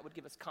come, and that would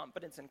give us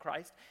confidence in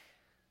Christ.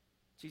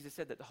 Jesus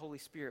said that the Holy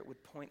Spirit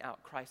would point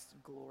out Christ's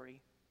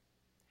glory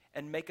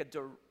and make a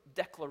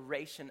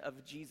declaration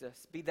of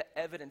Jesus, be the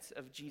evidence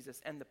of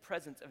Jesus and the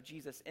presence of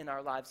Jesus in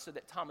our lives so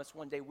that Thomas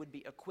one day would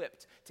be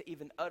equipped to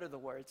even utter the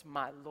words,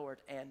 my Lord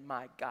and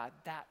my God.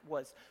 That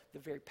was the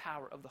very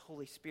power of the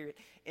Holy Spirit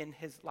in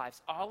his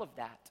lives. All of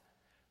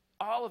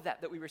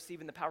that we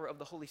receive in the power of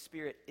the Holy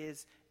Spirit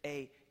is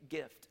a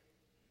gift.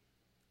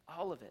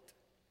 All of it.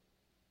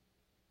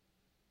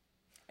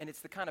 And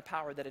it's the kind of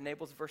power that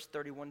enables verse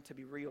 31 to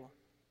be real.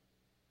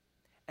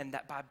 And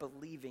that by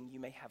believing you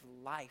may have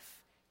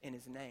life in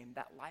his name.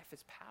 That life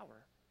is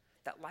power.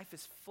 That life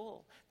is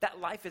full. That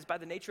life is, by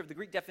the nature of the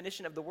Greek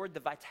definition of the word, the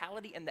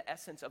vitality and the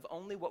essence of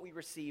only what we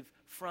receive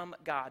from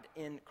God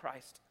in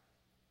Christ.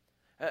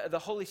 The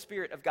Holy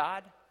Spirit of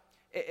God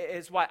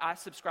is why I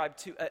subscribe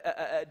to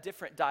a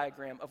different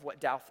diagram of what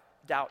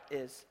doubt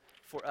is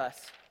for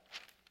us.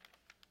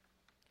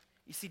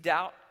 You see,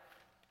 doubt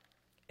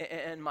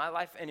in my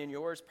life and in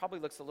yours probably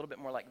looks a little bit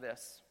more like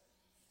this.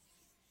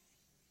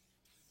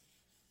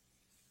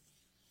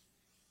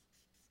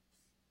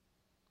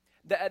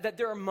 That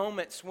there are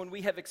moments when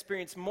we have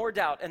experienced more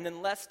doubt and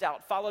then less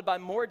doubt, followed by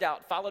more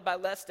doubt, followed by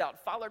less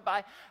doubt, followed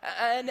by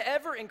an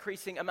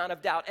ever-increasing amount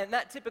of doubt. And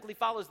that typically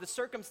follows the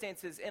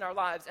circumstances in our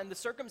lives and the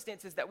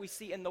circumstances that we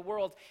see in the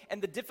world and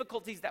the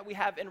difficulties that we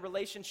have in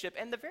relationship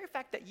and the very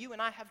fact that you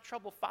and I have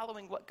trouble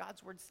following what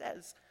God's word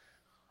says.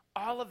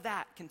 All of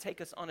that can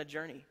take us on a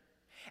journey.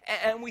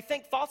 And we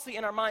think falsely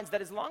in our minds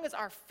that as long as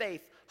our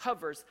faith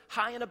hovers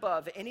high and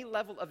above any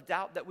level of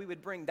doubt that we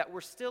would bring, that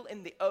we're still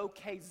in the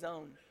okay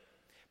zone.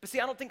 But see,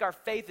 I don't think our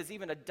faith is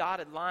even a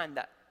dotted line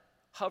that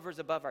hovers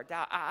above our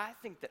doubt. I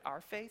think that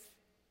our faith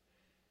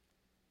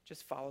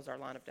just follows our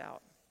line of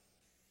doubt.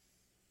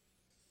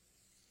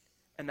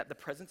 And that the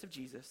presence of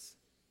Jesus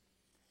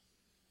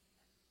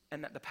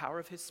and that the power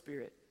of his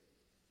Spirit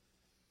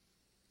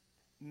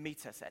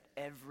meets us at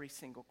every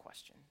single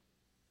question,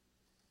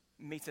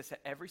 meets us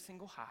at every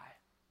single high,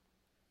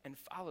 and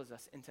follows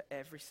us into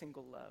every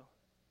single low.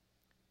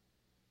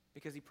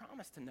 Because he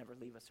promised to never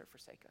leave us or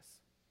forsake us.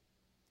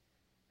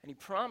 And he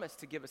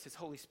promised to give us his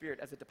Holy Spirit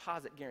as a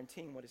deposit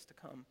guaranteeing what is to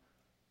come.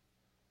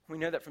 We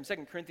know that from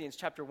 2 Corinthians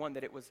chapter 1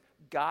 that it was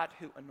God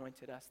who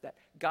anointed us, that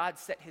God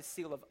set his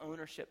seal of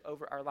ownership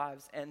over our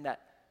lives, and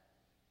that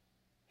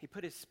he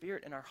put his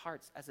Spirit in our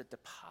hearts as a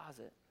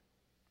deposit,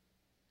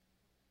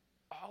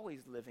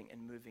 always living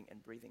and moving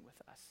and breathing with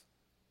us.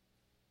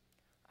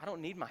 I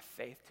don't need my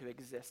faith to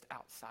exist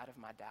outside of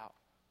my doubt.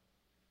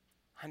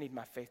 I need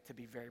my faith to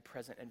be very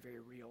present and very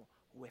real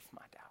with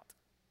my doubt.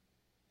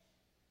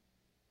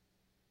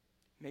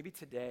 Maybe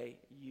today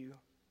you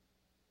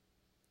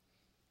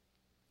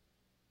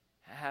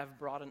have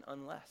brought an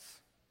unless.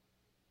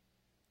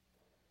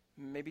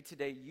 Maybe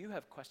today you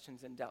have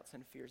questions and doubts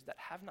and fears that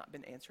have not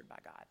been answered by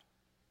God.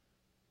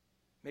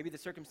 Maybe the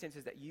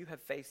circumstances that you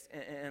have faced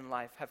in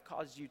life have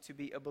caused you to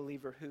be a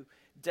believer who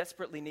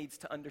desperately needs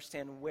to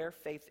understand where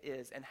faith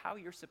is and how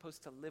you're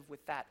supposed to live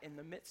with that in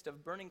the midst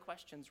of burning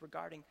questions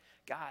regarding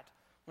God.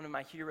 One of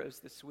my heroes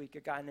this week, a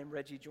guy named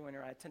Reggie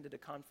Joyner, I attended a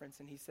conference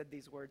and he said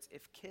these words,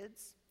 if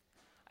kids,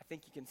 I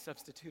think you can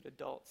substitute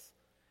adults.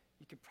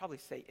 You could probably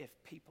say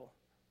if people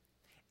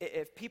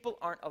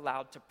aren't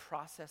allowed to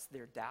process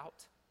their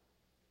doubt,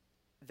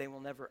 they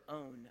will never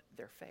own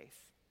their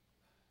faith.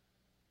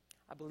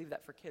 I believe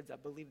that for kids. I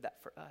believe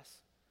that for us.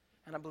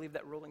 And I believe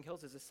that Rolling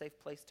Hills is a safe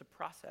place to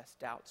process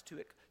doubts, to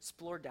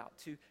explore doubt,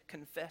 to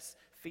confess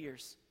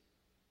fears,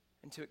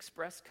 and to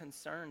express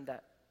concern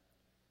that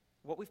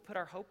what we've put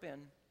our hope in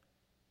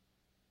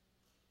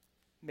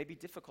may be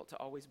difficult to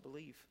always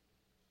believe.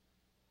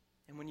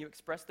 And when you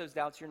express those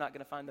doubts, you're not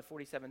going to find the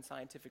 47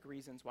 scientific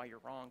reasons why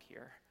you're wrong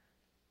here.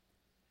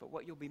 But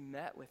what you'll be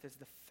met with is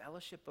the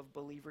fellowship of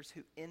believers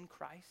who in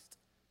Christ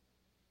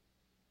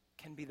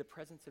can be the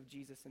presence of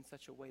Jesus in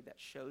such a way that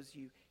shows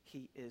you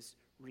he is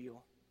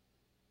real.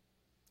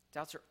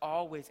 Doubts are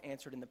always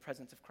answered in the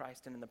presence of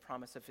Christ and in the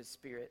promise of his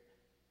Spirit.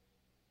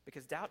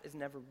 Because doubt is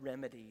never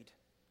remedied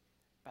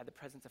by the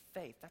presence of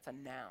faith. That's a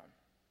noun.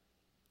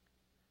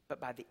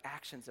 But by the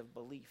actions of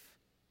belief.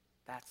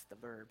 That's the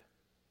verb.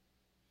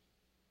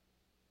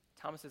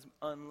 Thomas's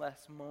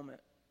unless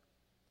moment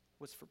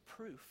was for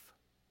proof.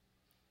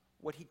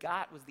 What he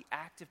got was the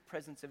active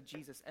presence of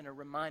Jesus and a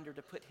reminder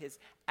to put his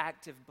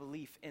active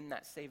belief in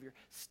that Savior.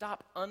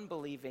 Stop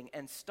unbelieving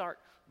and start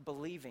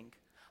believing.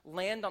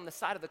 Land on the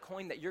side of the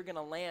coin that you're going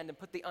to land and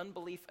put the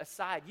unbelief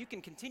aside. You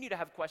can continue to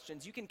have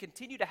questions. You can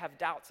continue to have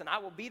doubts, and I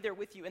will be there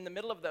with you in the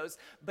middle of those,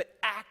 but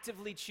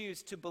actively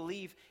choose to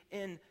believe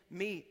in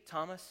me,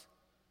 Thomas.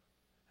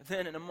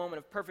 Then, in a moment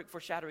of perfect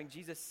foreshadowing,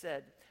 Jesus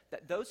said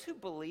that those who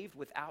believed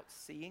without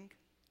seeing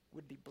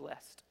would be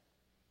blessed.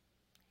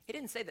 He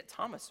didn't say that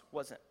Thomas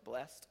wasn't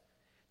blessed,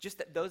 just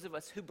that those of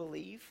us who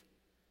believe,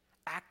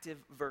 active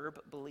verb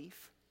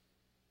belief,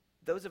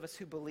 those of us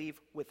who believe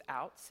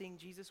without seeing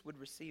Jesus would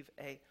receive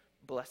a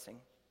blessing.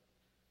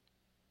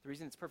 The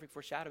reason it's perfect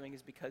foreshadowing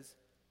is because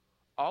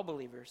all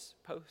believers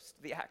post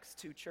the Acts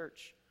 2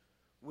 church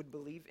would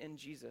believe in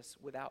Jesus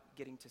without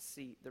getting to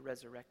see the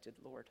resurrected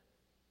Lord.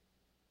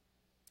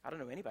 I don't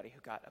know anybody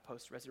who got a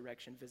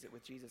post-resurrection visit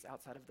with Jesus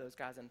outside of those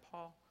guys and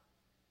Paul.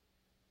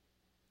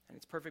 And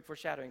it's perfect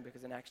foreshadowing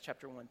because in Acts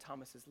chapter 1,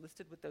 Thomas is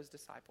listed with those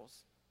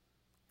disciples.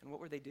 And what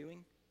were they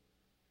doing?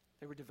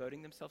 They were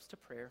devoting themselves to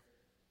prayer.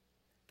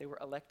 They were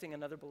electing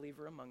another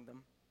believer among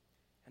them.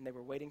 And they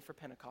were waiting for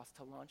Pentecost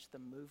to launch the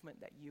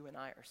movement that you and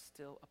I are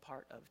still a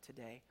part of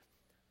today.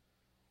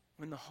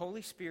 When the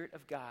Holy Spirit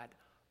of God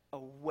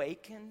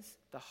awakens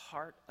the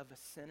heart of a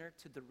sinner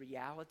to the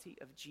reality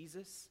of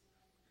Jesus,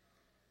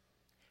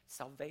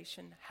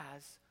 salvation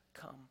has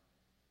come.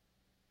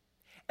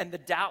 And the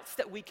doubts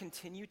that we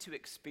continue to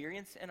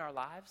experience in our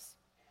lives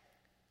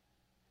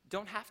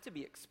don't have to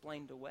be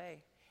explained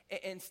away.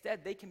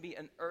 Instead, they can be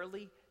an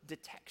early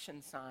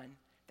detection sign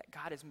that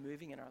God is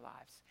moving in our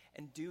lives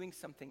and doing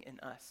something in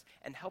us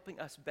and helping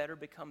us better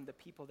become the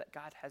people that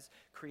God has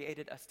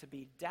created us to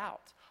be.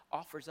 Doubt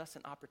offers us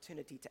an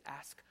opportunity to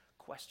ask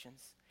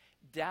questions.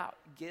 Doubt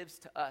gives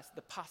to us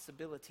the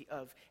possibility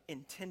of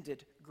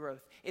intended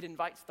growth. It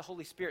invites the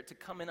Holy Spirit to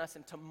come in us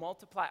and to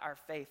multiply our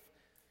faith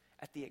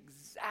at the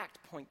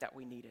exact point that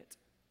we need it,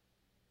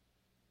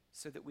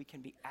 so that we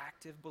can be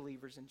active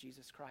believers in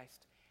Jesus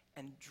Christ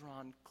and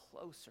drawn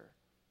closer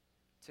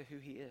to who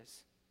he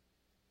is.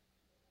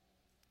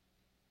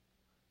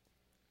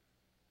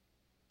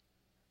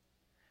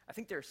 I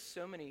think there are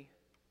so many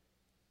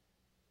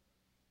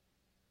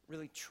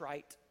really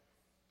trite,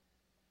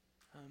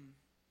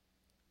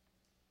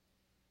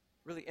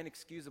 really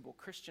inexcusable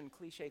Christian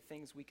cliche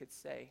things we could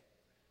say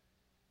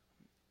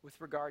with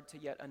regard to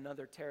yet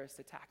another terrorist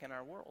attack in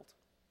our world.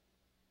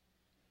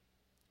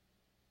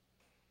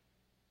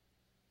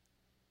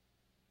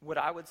 What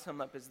I would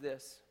sum up is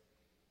this: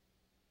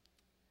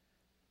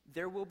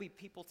 there will be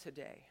people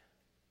today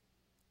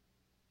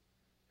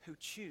who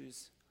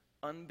choose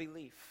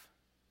unbelief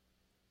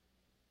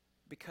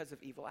because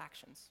of evil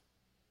actions.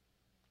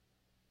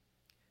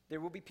 There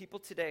will be people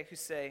today who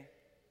say,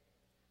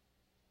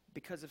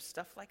 because of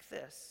stuff like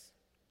this,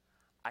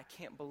 I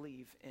can't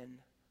believe in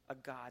a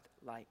God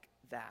like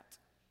that.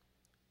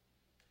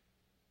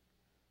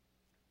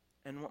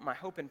 And what my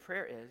hope and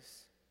prayer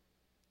is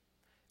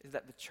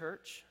that the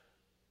church,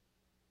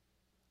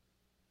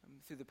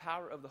 through the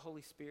power of the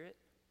Holy Spirit,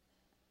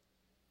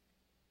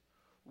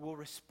 will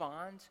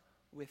respond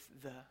with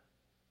the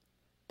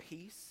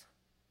peace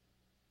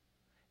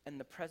and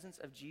the presence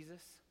of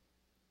Jesus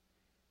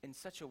in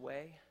such a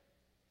way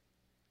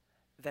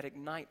that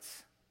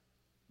ignites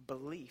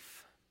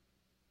belief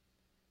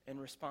in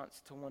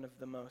response to one of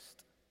the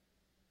most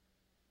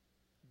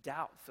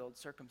doubt-filled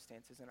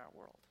circumstances in our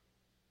world.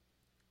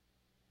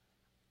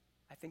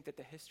 I think that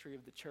the history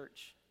of the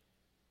church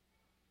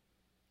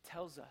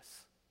tells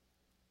us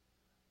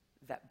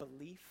that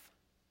belief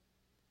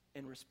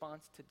in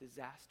response to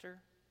disaster,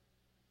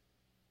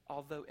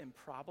 although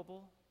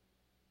improbable,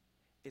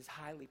 is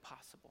highly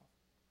possible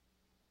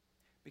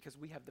because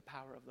we have the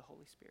power of the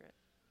Holy Spirit.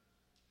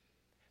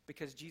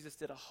 Because Jesus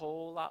did a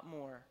whole lot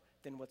more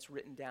than what's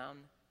written down,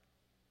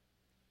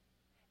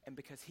 and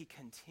because he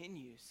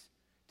continues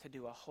to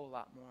do a whole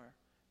lot more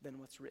than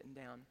what's written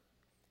down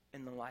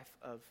in the life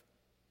of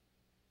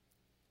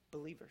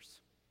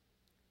believers.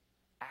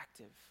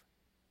 Active,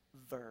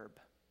 verb,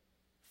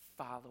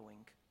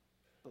 following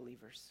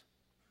believers.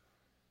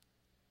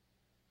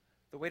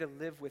 The way to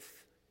live with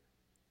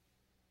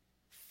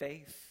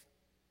faith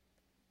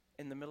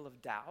in the middle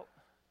of doubt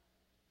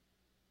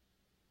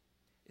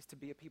is to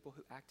be a people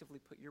who actively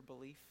put your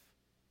belief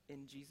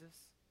in Jesus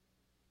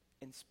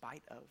in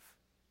spite of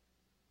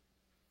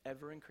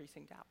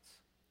ever-increasing doubts.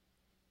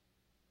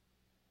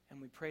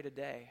 And we pray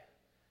today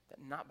that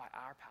not by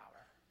our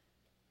power,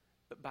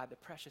 but by the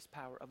precious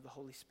power of the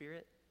Holy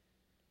Spirit,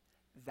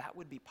 that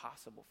would be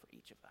possible for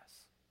each of us.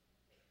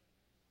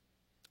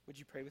 Would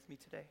you pray with me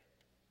today?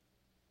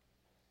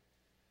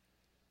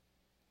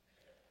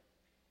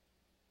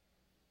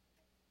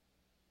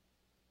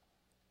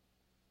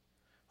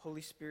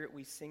 Holy Spirit,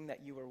 we sing that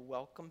you are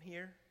welcome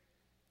here.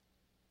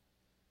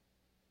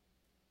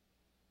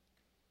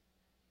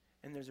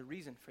 And there's a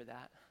reason for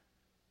that.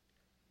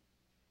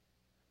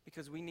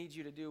 Because we need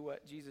you to do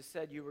what Jesus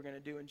said you were going to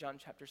do in John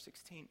chapter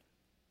 16.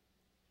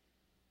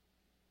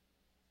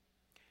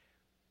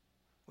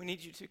 We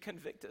need you to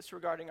convict us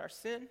regarding our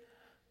sin.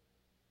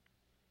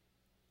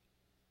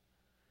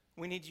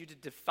 We need you to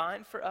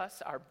define for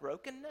us our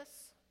brokenness.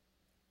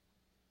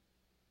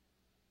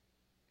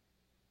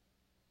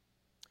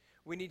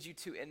 We need you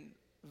to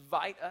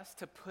invite us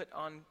to put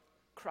on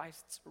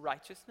Christ's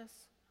righteousness.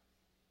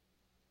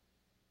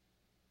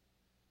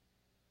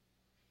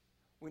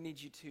 We need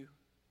you to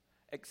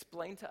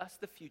explain to us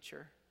the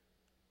future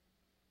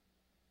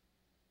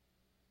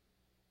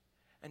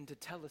and to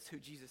tell us who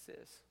Jesus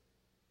is,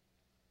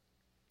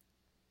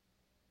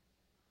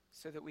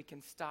 so that we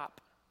can stop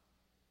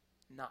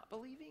not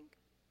believing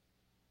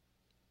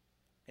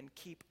and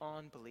keep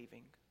on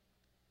believing.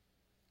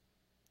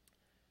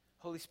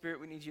 Holy Spirit,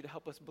 we need you to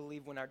help us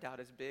believe when our doubt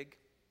is big.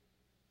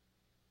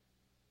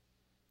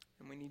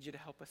 And we need you to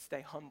help us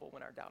stay humble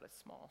when our doubt is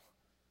small.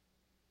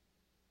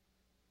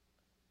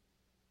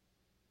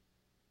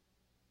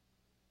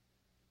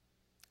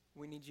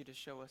 We need you to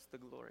show us the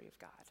glory of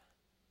God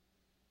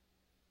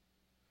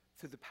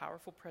through the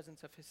powerful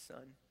presence of his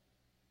Son,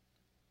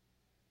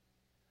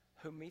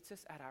 who meets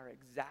us at our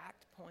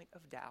exact point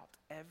of doubt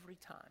every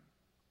time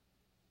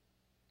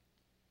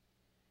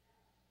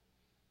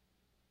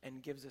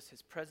and gives us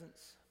his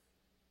presence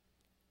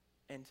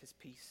and his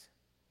peace.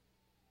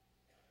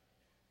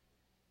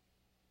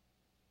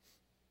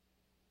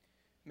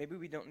 Maybe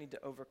we don't need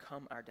to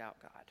overcome our doubt,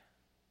 God.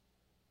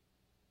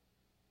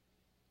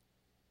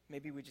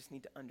 Maybe we just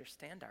need to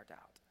understand our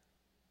doubt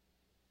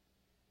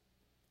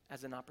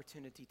as an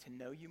opportunity to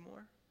know you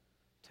more,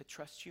 to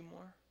trust you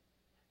more,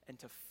 and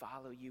to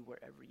follow you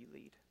wherever you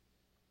lead.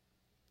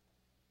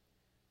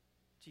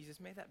 Jesus,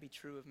 may that be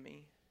true of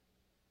me.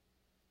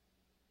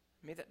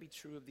 May that be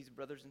true of these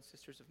brothers and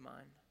sisters of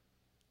mine.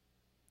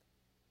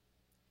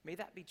 May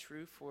that be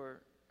true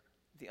for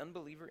the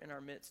unbeliever in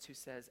our midst who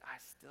says, I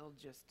still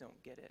just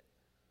don't get it.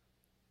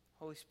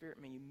 Holy Spirit,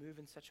 may you move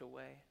in such a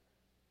way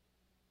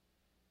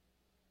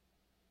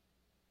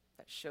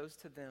that shows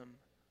to them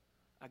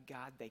a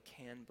God they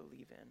can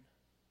believe in.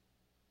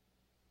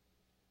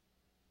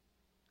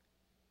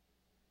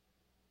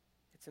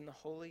 It's in the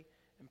holy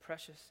and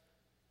precious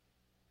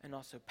and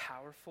also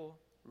powerful,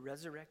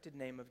 resurrected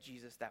name of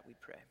Jesus that we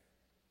pray.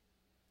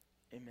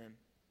 Amen.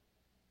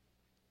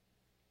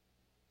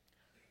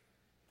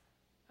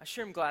 I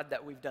sure am glad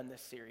that we've done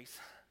this series.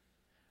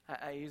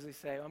 I usually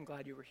say, I'm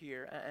glad you were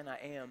here, and I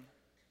am.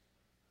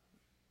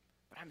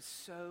 But I'm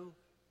so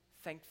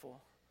thankful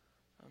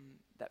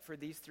that for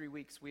these 3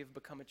 weeks we have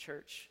become a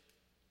church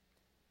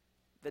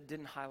that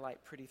didn't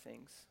highlight pretty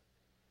things,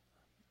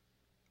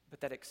 but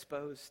that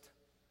exposed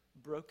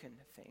broken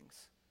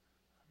things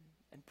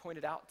and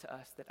pointed out to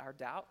us that our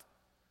doubt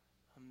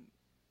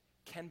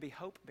can be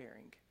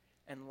hope-bearing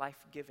and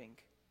life-giving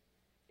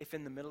if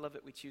in the middle of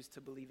it we choose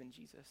to believe in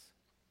Jesus.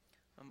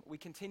 We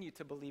continue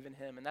to believe in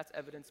him, and that's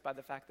evidenced by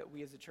the fact that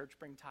we as a church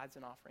bring tithes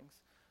and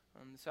offerings.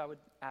 So I would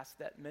ask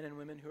that men and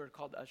women who are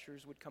called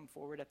ushers would come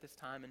forward at this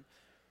time. And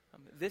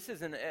this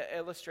is an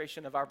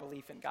illustration of our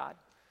belief in God.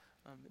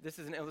 This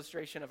is an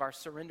illustration of our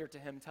surrender to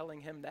him,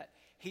 telling him that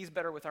he's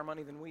better with our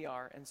money than we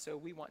are. And so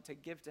we want to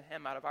give to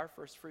him out of our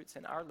first fruits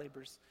and our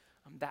labors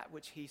that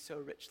which he so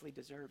richly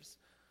deserves.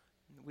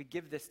 We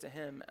give this to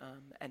him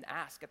and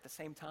ask at the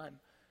same time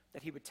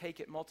that he would take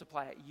it,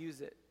 multiply it,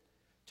 use it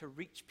to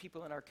reach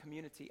people in our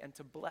community and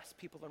to bless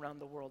people around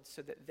the world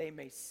so that they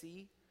may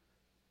see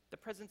the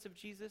presence of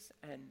Jesus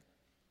and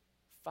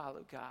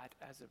follow God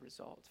as a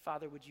result.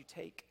 Father, would you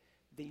take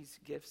these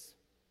gifts,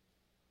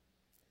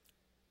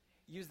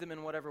 use them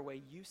in whatever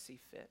way you see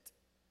fit,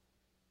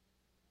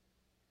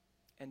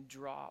 and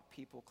draw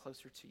people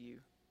closer to you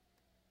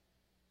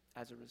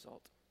as a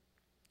result.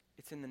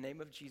 It's in the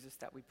name of Jesus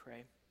that we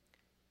pray.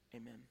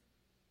 Amen.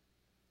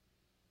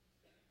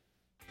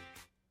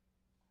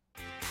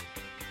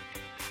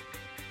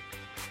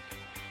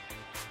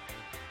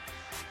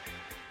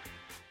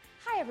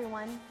 Hi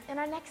everyone. In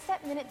our Next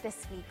Step Minute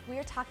this week, we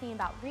are talking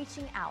about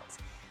reaching out.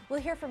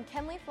 We'll hear from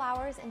Kenley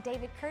Flowers and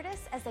David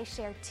Curtis as they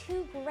share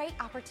 2 great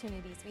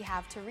opportunities we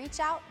have to reach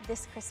out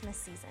this Christmas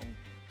season.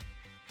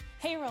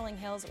 Hey Rolling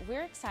Hills,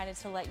 we're excited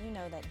to let you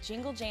know that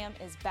Jingle Jam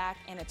is back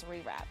and it's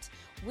rewrapped.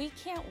 We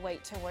can't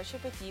wait to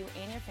worship with you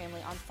and your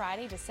family on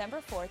Friday,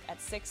 December 4th at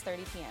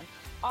 6:30 p.m.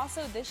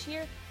 Also this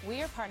year,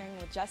 we are partnering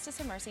with Justice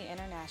and Mercy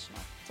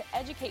International to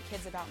educate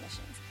kids about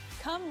missions.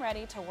 Come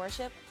ready to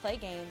worship, play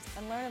games,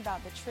 and learn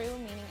about the true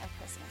meaning of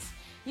Christmas.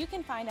 You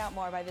can find out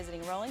more by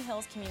visiting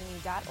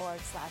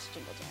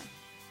rollinghillscommunity.org/jinglejam.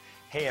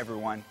 Hey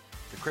everyone,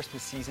 the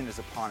Christmas season is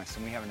upon us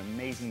and we have an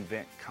amazing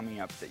event coming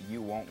up that you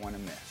won't want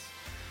to miss.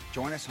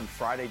 Join us on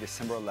Friday,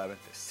 December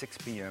 11th at 6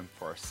 p.m.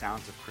 for our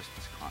Sounds of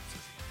Christmas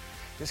concert.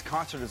 This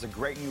concert is a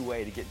great new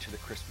way to get into the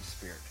Christmas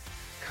spirit.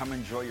 Come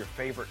enjoy your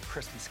favorite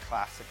Christmas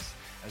classics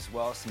as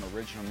well as some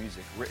original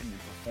music written and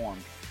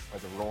performed by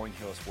the Rolling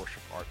Hills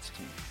Worship Arts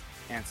team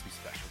and some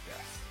special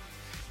guests.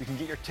 You can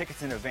get your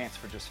tickets in advance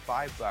for just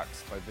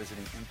 $5 by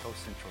visiting Info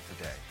Central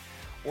today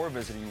or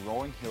visiting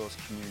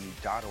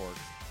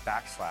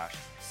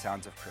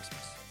rollinghillscommunity.org/Sounds of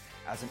Christmas.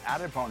 As an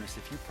added bonus,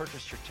 if you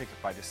purchase your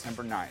ticket by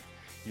December 9th,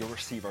 you'll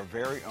receive our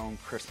very own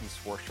Christmas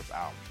worship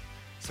album.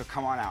 So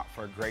come on out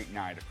for a great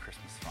night of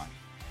Christmas fun.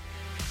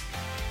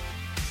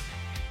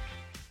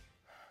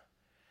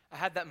 I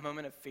had that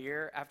moment of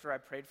fear after I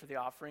prayed for the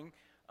offering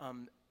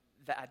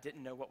that I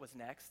didn't know what was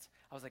next.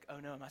 I was like, oh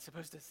no, am I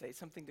supposed to say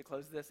something to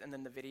close this? And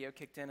then the video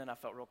kicked in and I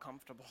felt real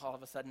comfortable all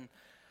of a sudden.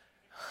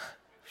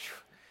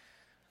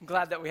 I'm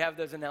glad that we have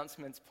those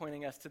announcements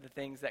pointing us to the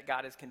things that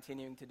God is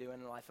continuing to do in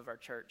the life of our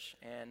church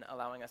and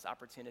allowing us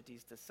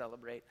opportunities to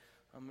celebrate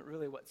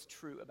really what's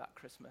true about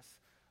Christmas.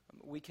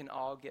 We can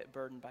all get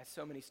burdened by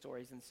so many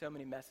stories and so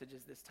many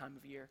messages this time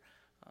of year,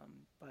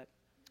 but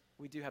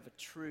we do have a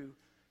true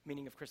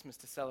meaning of Christmas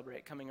to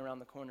celebrate coming around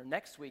the corner.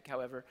 Next week,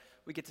 however,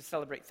 we get to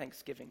celebrate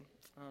Thanksgiving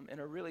in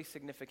a really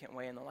significant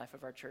way in the life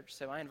of our church.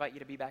 So I invite you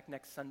to be back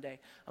next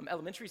Sunday.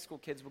 Elementary school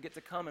kids will get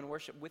to come and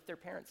worship with their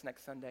parents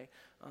next Sunday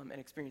and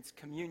experience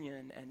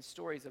communion and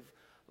stories of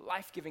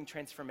life-giving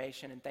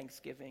transformation and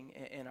Thanksgiving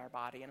in our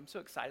body. And I'm so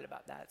excited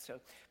about that.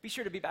 So be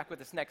sure to be back with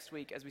us next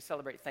week as we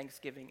celebrate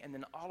Thanksgiving and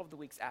then all of the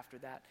weeks after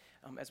that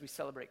as we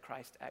celebrate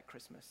Christ at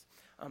Christmas.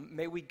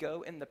 May we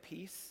go in the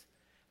peace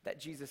that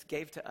Jesus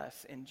gave to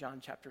us in John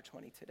chapter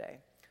 20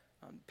 today.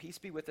 Peace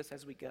be with us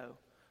as we go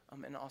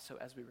and also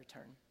as we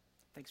return.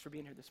 Thanks for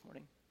being here this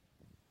morning.